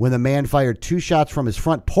 when the man fired 2 shots from his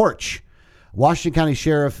front porch. Washington County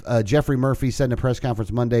Sheriff Jeffrey Murphy said in a press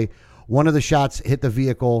conference Monday, one of the shots hit the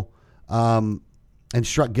vehicle and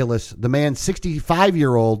struck Gillis. The man,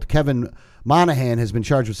 65-year-old Kevin Monahan, has been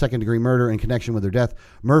charged with second-degree murder in connection with her death.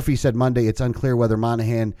 Murphy said Monday it's unclear whether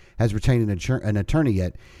Monahan has retained an attorney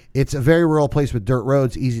yet. It's a very rural place with dirt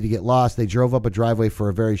roads, easy to get lost. They drove up a driveway for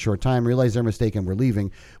a very short time, realized their mistake, and were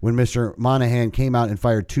leaving when Mr. Monahan came out and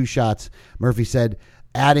fired 2 shots, Murphy said,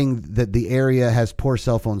 adding that the area has poor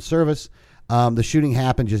cell phone service. The shooting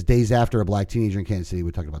happened just days after a black teenager in Kansas City.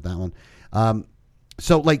 We talked about that one.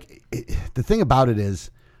 The thing about it is,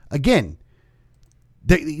 again,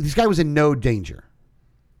 this guy was in no danger.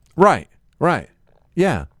 Right.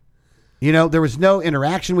 Yeah. There was no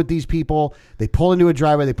interaction with these people. They pull into a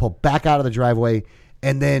driveway, they pull back out of the driveway,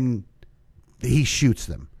 and then he shoots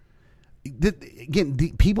them.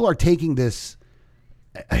 Again, people are taking this.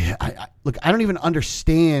 Look, I don't even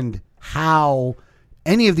understand how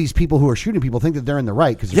any of these people who are shooting people think that they're in the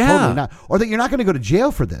right, because they're totally not, or that you're not going to go to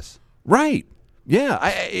jail for this. Right.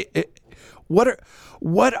 Yeah.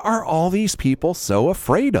 What are all these people so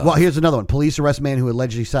afraid of? Well, here's another one. Police arrest man who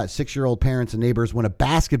allegedly shot 6-year-old parents and neighbors when a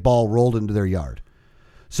basketball rolled into their yard.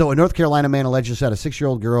 So a North Carolina man allegedly shot a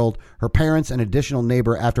 6-year-old girl, her parents, and additional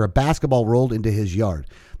neighbor after a basketball rolled into his yard.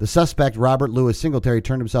 The suspect, Robert Louis Singletary,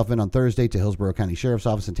 turned himself in on Thursday to Hillsborough County Sheriff's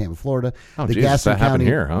Office in Tampa, Florida. Oh, Jesus, that happened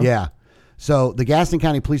here, huh? Yeah. So the Gaston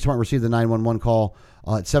County Police Department received the 911 call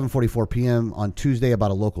at 7:44 p.m. on Tuesday about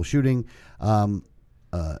a local shooting.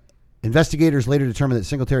 Investigators later determined that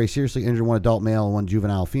Singletary seriously injured one adult male and one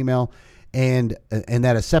juvenile female, and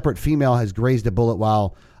that a separate female has grazed a bullet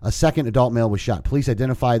while a second adult male was shot. Police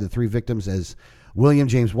identified the 3 victims as William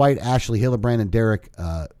James White, Ashley Hillebrand, and Derek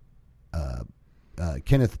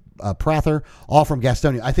Kenneth Prather, all from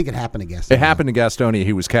Gastonia. I think it happened in Gastonia. It happened in Gastonia.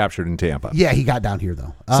 He was captured in Tampa. Yeah, he got down here,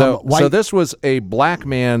 though. So this was a black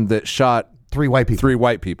man that shot 3 white people. 3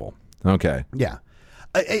 white people. Okay. Yeah.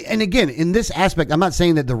 And again, in this aspect, I'm not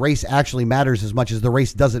saying that the race actually matters as much as the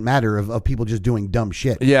race doesn't matter of people just doing dumb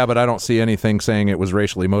shit. Yeah, but I don't see anything saying it was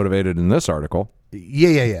racially motivated in this article.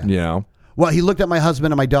 Yeah. Well, he looked at my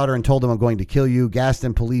husband and my daughter and told them, I'm going to kill you.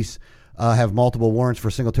 Gaston police have multiple warrants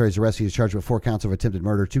for Singletary's arrest. He is charged with 4 counts of attempted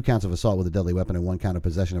murder, 2 counts of assault with a deadly weapon, and 1 count of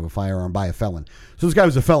possession of a firearm by a felon. So this guy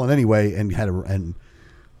was a felon anyway, and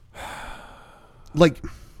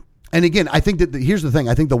and again, I think that here's the thing.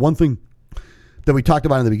 I think the one thing that we talked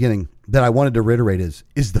about in the beginning that I wanted to reiterate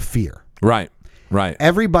is the fear. Right.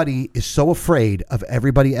 Everybody is so afraid of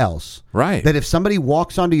everybody else. Right. That if somebody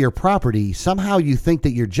walks onto your property, somehow you think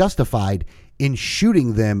that you're justified in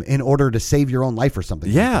shooting them in order to save your own life or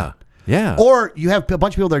something. Yeah. Like that. Yeah. Or you have a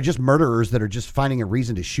bunch of people that are just murderers that are just finding a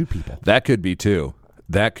reason to shoot people. That could be too.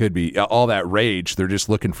 That could be all that rage. They're just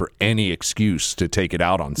looking for any excuse to take it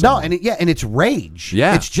out on someone. No, and it's rage.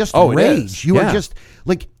 Yeah. It's just rage. It is. You are just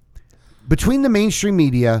like between the mainstream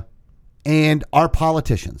media and our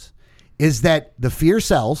politicians is that the fear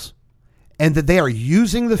sells and that they are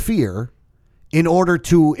using the fear in order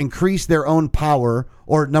to increase their own power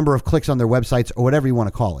or number of clicks on their websites or whatever you want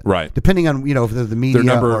to call it. Right. Depending on, if they're the media. Their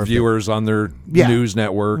number of viewers on their news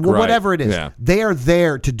network. Well, right. whatever it is. Yeah. They are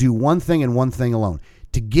there to do one thing and one thing alone.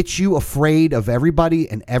 To get you afraid of everybody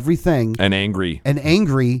and everything. And angry.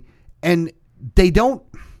 And they don't.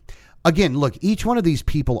 Again, look, each one of these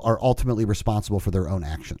people are ultimately responsible for their own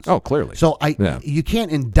actions. Oh, clearly. So you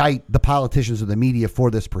can't indict the politicians or the media for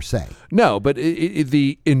this per se. No, but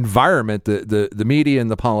the environment, the media and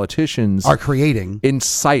the politicians are creating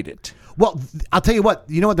incite it. Well, I'll tell you what.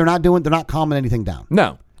 You know what they're not doing? They're not calming anything down.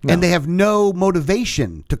 No. And they have no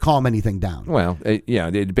motivation to calm anything down. Well,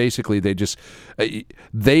 basically they just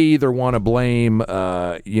they either want to blame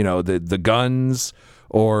the guns.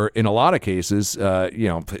 Or in a lot of cases,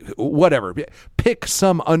 whatever. Pick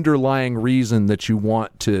some underlying reason that you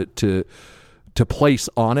want to place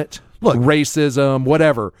on it. Look, racism,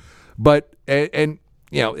 whatever. But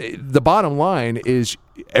the bottom line is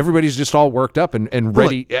everybody's just all worked up and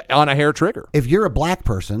ready on a hair trigger. If you're a black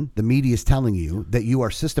person, the media is telling you that you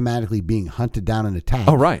are systematically being hunted down and attacked.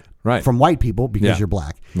 Oh, right. From white people because you're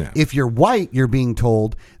black. Yeah. If you're white, you're being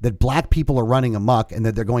told that black people are running amok and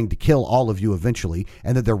that they're going to kill all of you eventually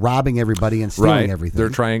and that they're robbing everybody and stealing everything. They're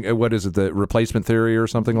trying, what is it, the replacement theory or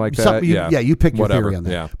something like that? You pick your theory on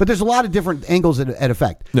that. Yeah. But there's a lot of different angles at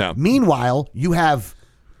effect. Yeah. Meanwhile, you have...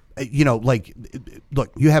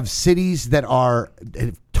 look, you have cities that are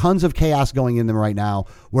tons of chaos going in them right now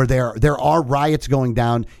where there are riots going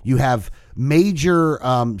down. You have major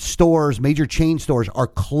stores, major chain stores are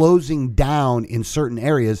closing down in certain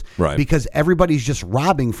areas because everybody's just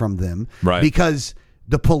robbing from them because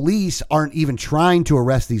the police aren't even trying to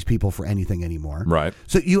arrest these people for anything anymore. Right.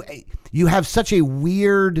 So you have such a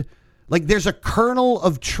weird, there's a kernel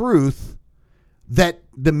of truth that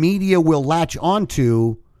the media will latch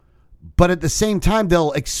onto, but at the same time,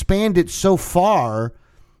 they'll expand it so far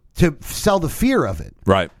to sell the fear of it.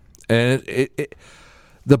 Right. And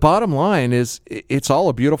the bottom line is it's all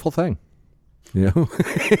a beautiful thing. This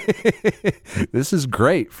is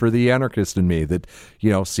great for the anarchist in me that,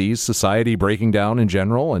 sees society breaking down in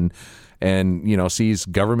general and sees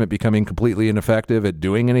government becoming completely ineffective at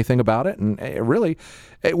doing anything about it. And really,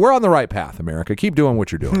 we're on the right path, America. Keep doing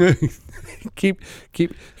what you're doing. keep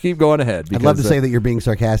going ahead. Because, I'd love to say that you're being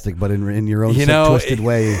sarcastic, but in your own twisted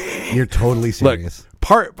way, you're totally serious.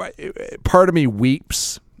 Look, part of me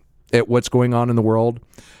weeps at what's going on in the world,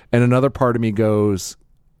 and another part of me goes,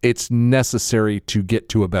 it's necessary to get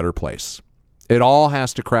to a better place. It all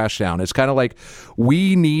has to crash down. It's kind of like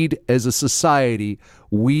as a society,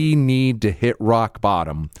 we need to hit rock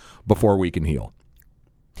bottom before we can heal.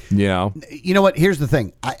 You know what? Here's the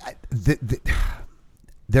thing.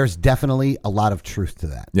 There's definitely a lot of truth to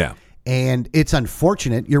that. Yeah. And it's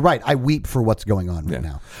unfortunate. You're right. I weep for what's going on right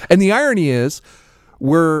now. And the irony is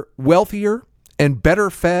we're wealthier and better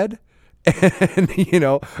fed and,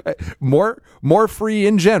 more free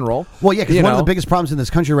in general. Well, yeah, because one of the biggest problems in this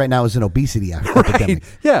country right now is an obesity epidemic.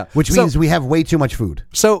 Yeah. Which means we have way too much food.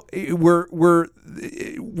 So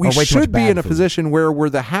we should be in a position where we're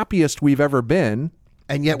the happiest we've ever been.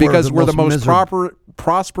 And yet because we're the most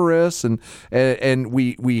prosperous and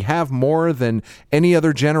we have more than any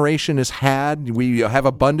other generation has had. We have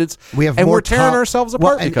abundance. We're tearing ourselves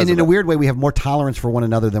apart because in a weird way, we have more tolerance for one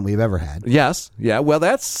another than we've ever had. Yes. Yeah. Well,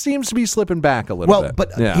 that seems to be slipping back a little bit.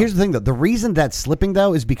 But here's the thing, though. The reason that's slipping,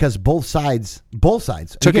 though, is because both sides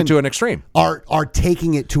took it to an extreme. Are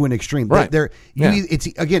taking it to an extreme. Right.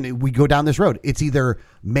 We go down this road. It's either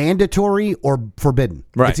mandatory or forbidden.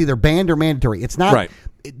 Right. It's either banned or mandatory. It's not. Right.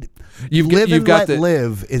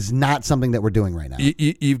 Live is not something that we're doing right now.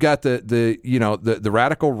 You've got the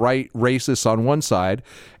radical right racists on one side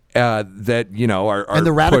that are and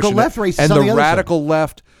the radical left racists and on the the other radical side.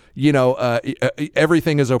 left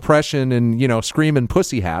everything is oppression and screaming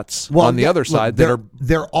pussy hats on the other side.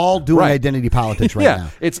 They're all doing identity politics right now.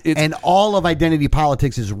 And all of identity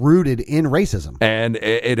politics is rooted in racism, and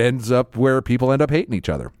it ends up where people end up hating each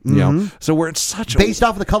other. So we're in such based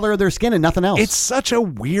off of the color of their skin and nothing else. It's such a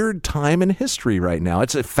weird time in history right now.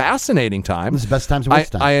 It's a fascinating time. It's the best times of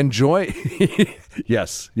waste time. I enjoy.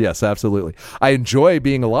 Yes, absolutely. I enjoy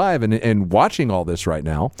being alive and watching all this right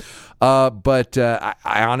now. But I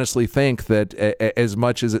honestly think that as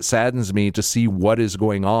much as it saddens me to see what is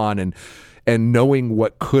going on and knowing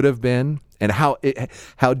what could have been and how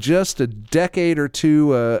just a decade or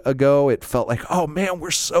two ago it felt like, oh man,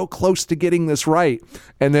 we're so close to getting this right,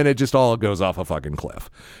 and then it just all goes off a fucking cliff,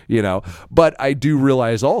 But I do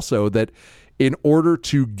realize also that in order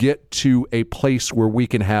to get to a place where we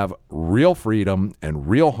can have real freedom and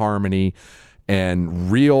real harmony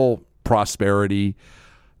and real prosperity,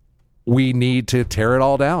 we need to tear it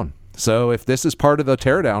all down. So if this is part of the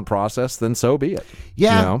teardown process, then so be it.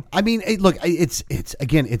 Yeah. I mean, look, it's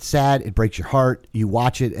sad. It breaks your heart. You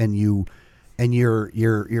watch it and you're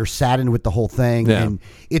saddened with the whole thing. Yeah. And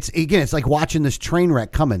it's like watching this train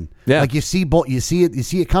wreck coming. Yeah. Like you see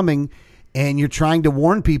it coming, and you're trying to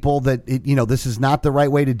warn people that this is not the right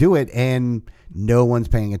way to do it, and no one's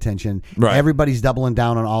paying attention. Right. Everybody's doubling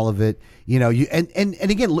down on all of it. And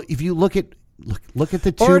again, if you look at the two main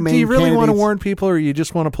candidates. Or do you really want to warn people, or you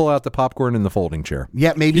just want to pull out the popcorn in the folding chair?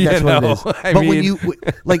 Yeah, maybe that's what it is. When you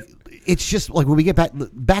it's just like when we get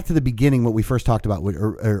back to the beginning, what we first talked about,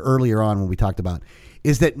 or earlier on when we talked about,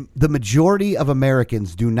 is that the majority of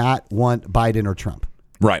Americans do not want Biden or Trump.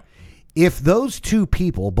 Right. If those two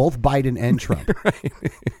people, both Biden and Trump,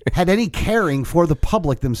 had any caring for the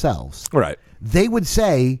public themselves, right, they would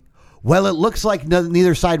say, well, it looks like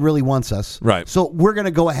neither side really wants us. Right. So we're going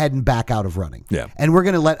to go ahead and back out of running. Yeah. And we're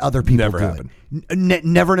going to let other people Never do happen. it.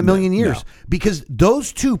 Never in a million years. No. Because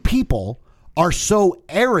those two people are so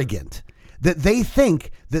arrogant that they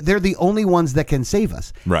think that they're the only ones that can save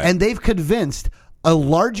us. Right. And they've convinced a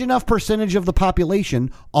large enough percentage of the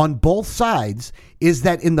population on both sides is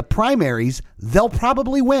that in the primaries, they'll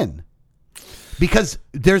probably win. Because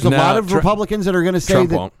there's a lot of Republicans that are going to say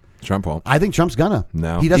Trump won't. I think Trump's gonna.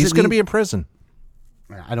 No, he's going to be in prison.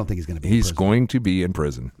 I don't think he's going to be. He's going to be in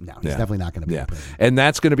prison. No, he's definitely not going to be in prison. And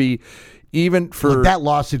that's going to be even for that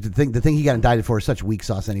lawsuit. The thing he got indicted for is such weak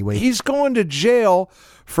sauce anyway. He's going to jail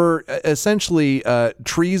for essentially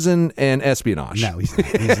treason and espionage. No, he's not.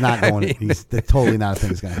 He's not going. He's totally not a thing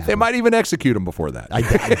that's going to happen. They might even execute him before that.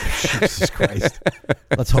 Jesus Christ.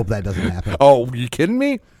 Let's hope that doesn't happen. Oh, you kidding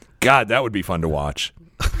me? God, that would be fun to watch.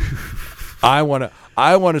 I want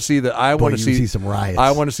to see some riots.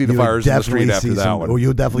 I want to see the fires in the street after that one. Oh,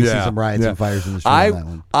 you'll definitely see some riots and fires in the street on that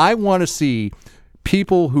one. I want to see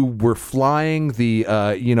people who were flying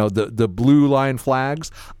the blue line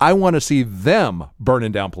flags. I want to see them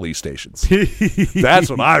burning down police stations. That's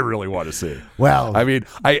what I really want to see. Well, I mean,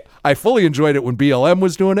 I fully enjoyed it when BLM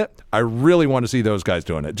was doing it. I really want to see those guys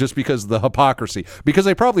doing it, just because of the hypocrisy. Because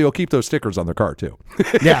they probably will keep those stickers on their car too.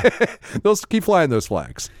 Yeah, they'll keep flying those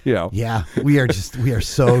flags. Yeah, we are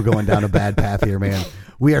so going down a bad path here, man.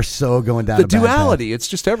 We are so going down the duality. It's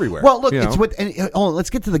just everywhere. Well, look, it's let's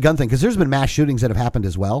get to the gun thing, because there's been mass shootings that have happened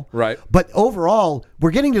as well. Right. But overall,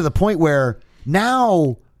 we're getting to the point where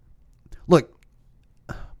now, look,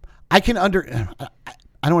 I don't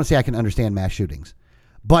want to say I can understand mass shootings,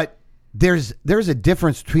 but there's a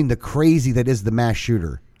difference between the crazy that is the mass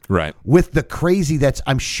shooter, right, with the crazy that's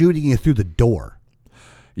I'm shooting you through the door.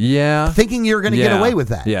 Yeah. Thinking you're going to get away with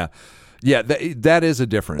that. Yeah. Yeah, that is a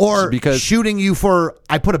difference. Or because shooting you for,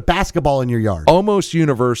 I put a basketball in your yard. Almost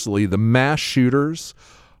universally, the mass shooters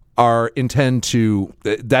they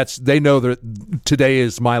know that today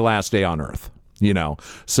is my last day on earth,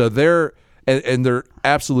 So they're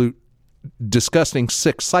absolute disgusting,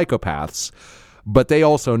 sick psychopaths, but they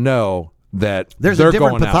also know that there's a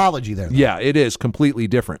different pathology there. Yeah, it is completely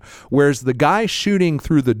different. Whereas the guy shooting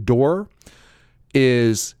through the door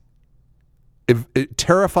is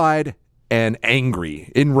terrified and angry,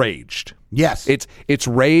 enraged. Yes. It's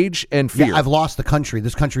rage and fear. Yeah, I've lost the country.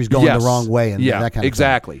 This country's going the wrong way, and that kind of thing.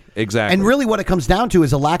 Exactly. And really what it comes down to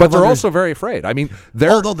is a lack of... But they're also very afraid. I mean,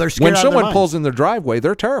 they're scared when out someone of their pulls in their driveway,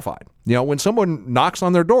 they're terrified. When someone knocks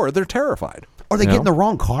on their door, they're terrified. Or they get in the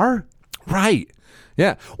wrong car. Right.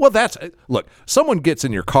 Yeah. Well, look, someone gets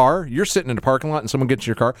in your car, you're sitting in a parking lot and someone gets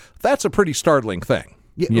in your car, that's a pretty startling thing.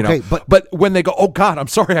 Yeah, okay, but when they go, oh God, I'm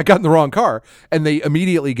sorry, I got in the wrong car, and they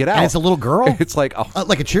immediately get out, and it's a little girl, it's like,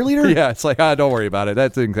 like a cheerleader. Yeah, it's like, don't worry about it.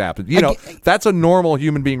 That thing happened. That's a normal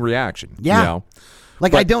human being reaction. Yeah.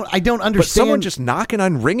 Like, I don't understand. But someone just knocking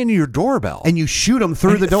on, ringing your doorbell. And you shoot them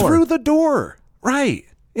through the door. Through the door. Right.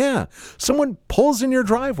 Yeah. Someone pulls in your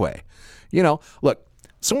driveway. Look,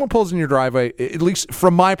 someone pulls in your driveway, at least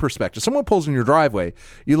from my perspective, someone pulls in your driveway,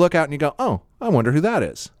 you look out and you go, oh, I wonder who that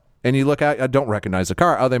is. And you look out, I don't recognize the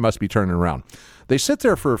car. Oh, they must be turning around. They sit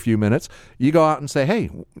there for a few minutes. You go out and say,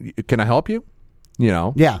 hey, can I help you?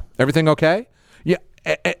 Yeah. Everything okay? Yeah.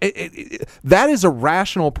 That is a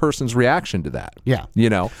rational person's reaction to that. Yeah.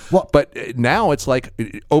 Well, but now it's like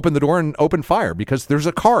open the door and open fire because there's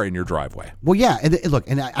a car in your driveway. Well, yeah. And look,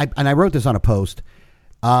 and I wrote this on a post,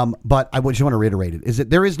 but I just want to reiterate it, is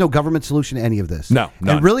that there is no government solution to any of this. No.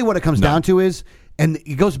 None. And really what it comes down to is, and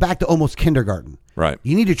it goes back to almost kindergarten. Right.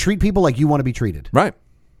 You need to treat people like you want to be treated. Right.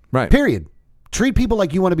 Period. Treat people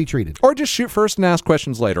like you want to be treated. Or just shoot first and ask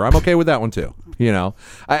questions later. I'm okay with that one too.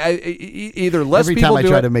 Either less every people time I do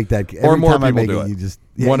try it, to make that, or more time I people make do it, it. you just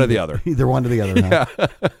one or the other. Either one or the other. Huh? Yeah.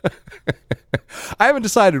 I haven't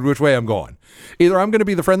decided which way I'm going. Either I'm going to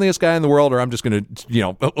be the friendliest guy in the world, or I'm just going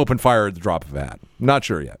to, open fire at the drop of a hat. Not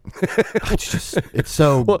sure yet. It's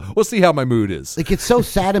so. We'll see how my mood is. Like, it's so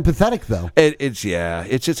sad and pathetic, though. It's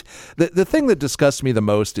just the thing that disgusts me the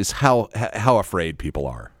most is how afraid people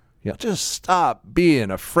are. Just stop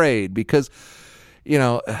being afraid because,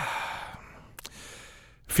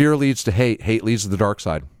 fear leads to hate. Hate leads to the dark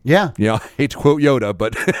side. Yeah. I hate to quote Yoda,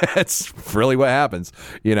 but that's really what happens,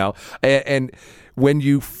 And when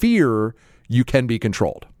you fear, you can be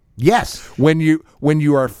controlled. Yes. When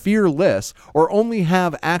you are fearless or only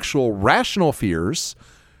have actual rational fears,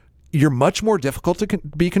 you're much more difficult to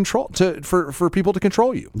be controlled for people to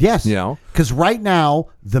control you. Yes. Because right now,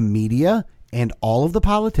 the media and all of the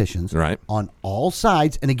politicians on all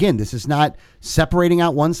sides, and again, this is not separating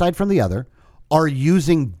out one side from the other, are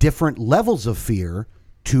using different levels of fear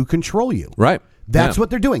to control you. Right. That's what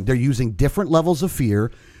they're doing. They're using different levels of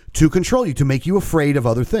fear to control you, to make you afraid of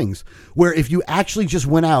other things. Where if you actually just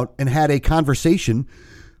went out and had a conversation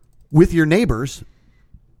with your neighbors,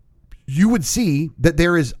 you would see that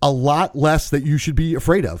there is a lot less that you should be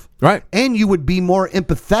afraid of. Right. And you would be more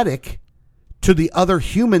empathetic to the other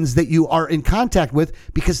humans that you are in contact with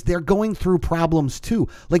because they're going through problems too.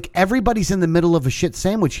 Like, everybody's in the middle of a shit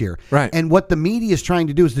sandwich here. Right. And what the media is trying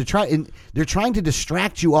to do is they're trying to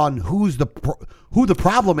distract you on who the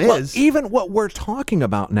problem is. Well, even what we're talking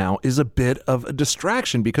about now is a bit of a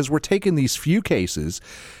distraction because we're taking these few cases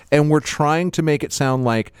and we're trying to make it sound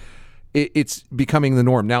like it's becoming the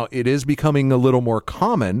norm. Now, it is becoming a little more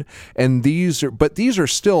common, and these are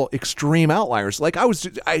still extreme outliers. Like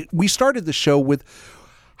we started the show with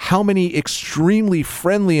how many extremely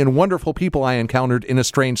friendly and wonderful people I encountered in a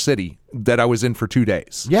strange city that I was in for 2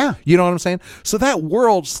 days. Yeah. You know what I'm saying? So that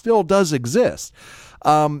world still does exist.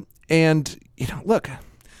 And look,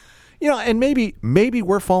 and maybe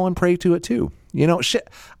we're falling prey to it too.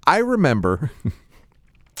 I remember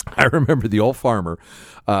the old farmer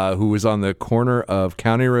who was on the corner of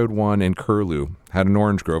County Road 1 and Curlew, had an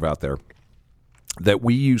orange grove out there that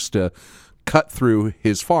we used to cut through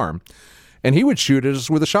his farm, and he would shoot at us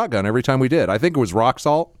with a shotgun every time we did. I think it was rock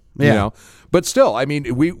salt, but still, I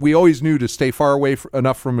mean, we always knew to stay far away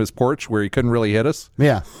enough from his porch where he couldn't really hit us.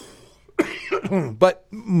 Yeah. But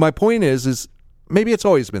my point is maybe it's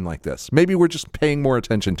always been like this. Maybe we're just paying more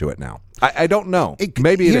attention to it now. I don't know.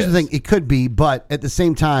 Maybe here's it is. the thing. It could be, but at the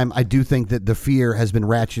same time, I do think that the fear has been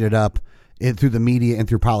ratcheted up through the media and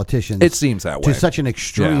through politicians. It seems that way. To such an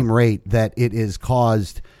extreme rate that it has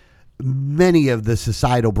caused many of the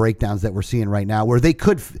societal breakdowns that we're seeing right now, where they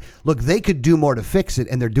could do more to fix it,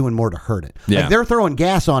 and they're doing more to hurt it. Yeah. Like, they're throwing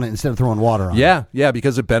gas on it instead of throwing water on it. Yeah,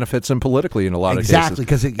 because it benefits them politically in a lot of cases. Exactly,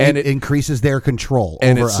 because it increases their control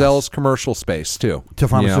and over it sells commercial space too to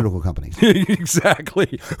pharmaceutical companies.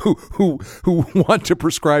 Exactly, who want to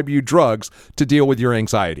prescribe you drugs to deal with your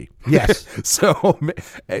anxiety. Yes. So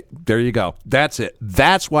there you go. That's it.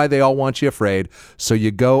 That's why they all want you afraid. So you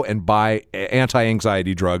go and buy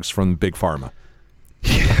anti-anxiety drugs from Big Pharma.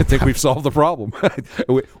 I think we've solved the problem.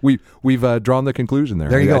 We've drawn the conclusion there.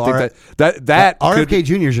 There you go. I think that RFK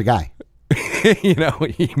Jr. is your guy. He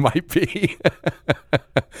might be.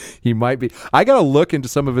 He might be. I got to look into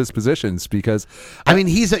some of his positions because I mean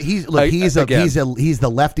he's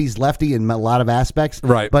the lefty's lefty in a lot of aspects,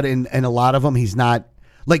 right? But in a lot of them, he's not.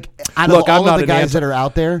 Like, out of all of the guys that are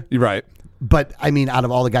out there, you're right. But I mean, out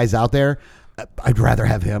of all the guys out there, I'd rather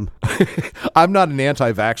have him. I'm not an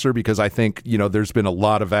anti-vaxxer because I think, there's been a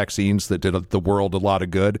lot of vaccines that did the world a lot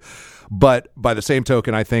of good. But by the same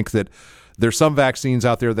token, I think that there's some vaccines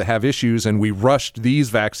out there that have issues, and we rushed these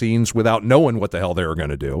vaccines without knowing what the hell they were going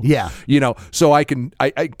to do. Yeah. So I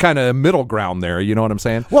kind of middle ground there. You know what I'm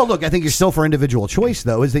saying? Well, look, I think you're still for individual choice,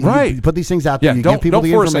 though, is that you put these things out there, you give people don't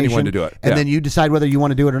the force information, anyone to do it. and then you decide whether you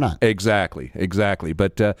want to do it or not. Exactly.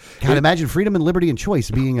 But God, imagine freedom and liberty and choice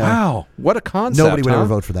being wow, what a concept. Nobody would ever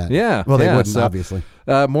vote for that. Yeah. Well, they wouldn't, obviously.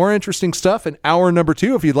 More interesting stuff in hour number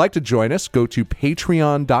 2. If you'd like to join us, go to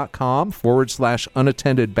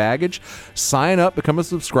patreon.com/unattended baggage. Sign up, become a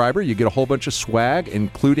subscriber. You get a whole bunch of swag,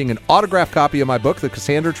 including an autographed copy of my book, The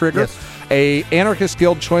Cassandra Trigger, a Anarchist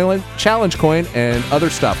Guild challenge coin, and other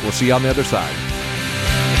stuff. We'll see you on the other side.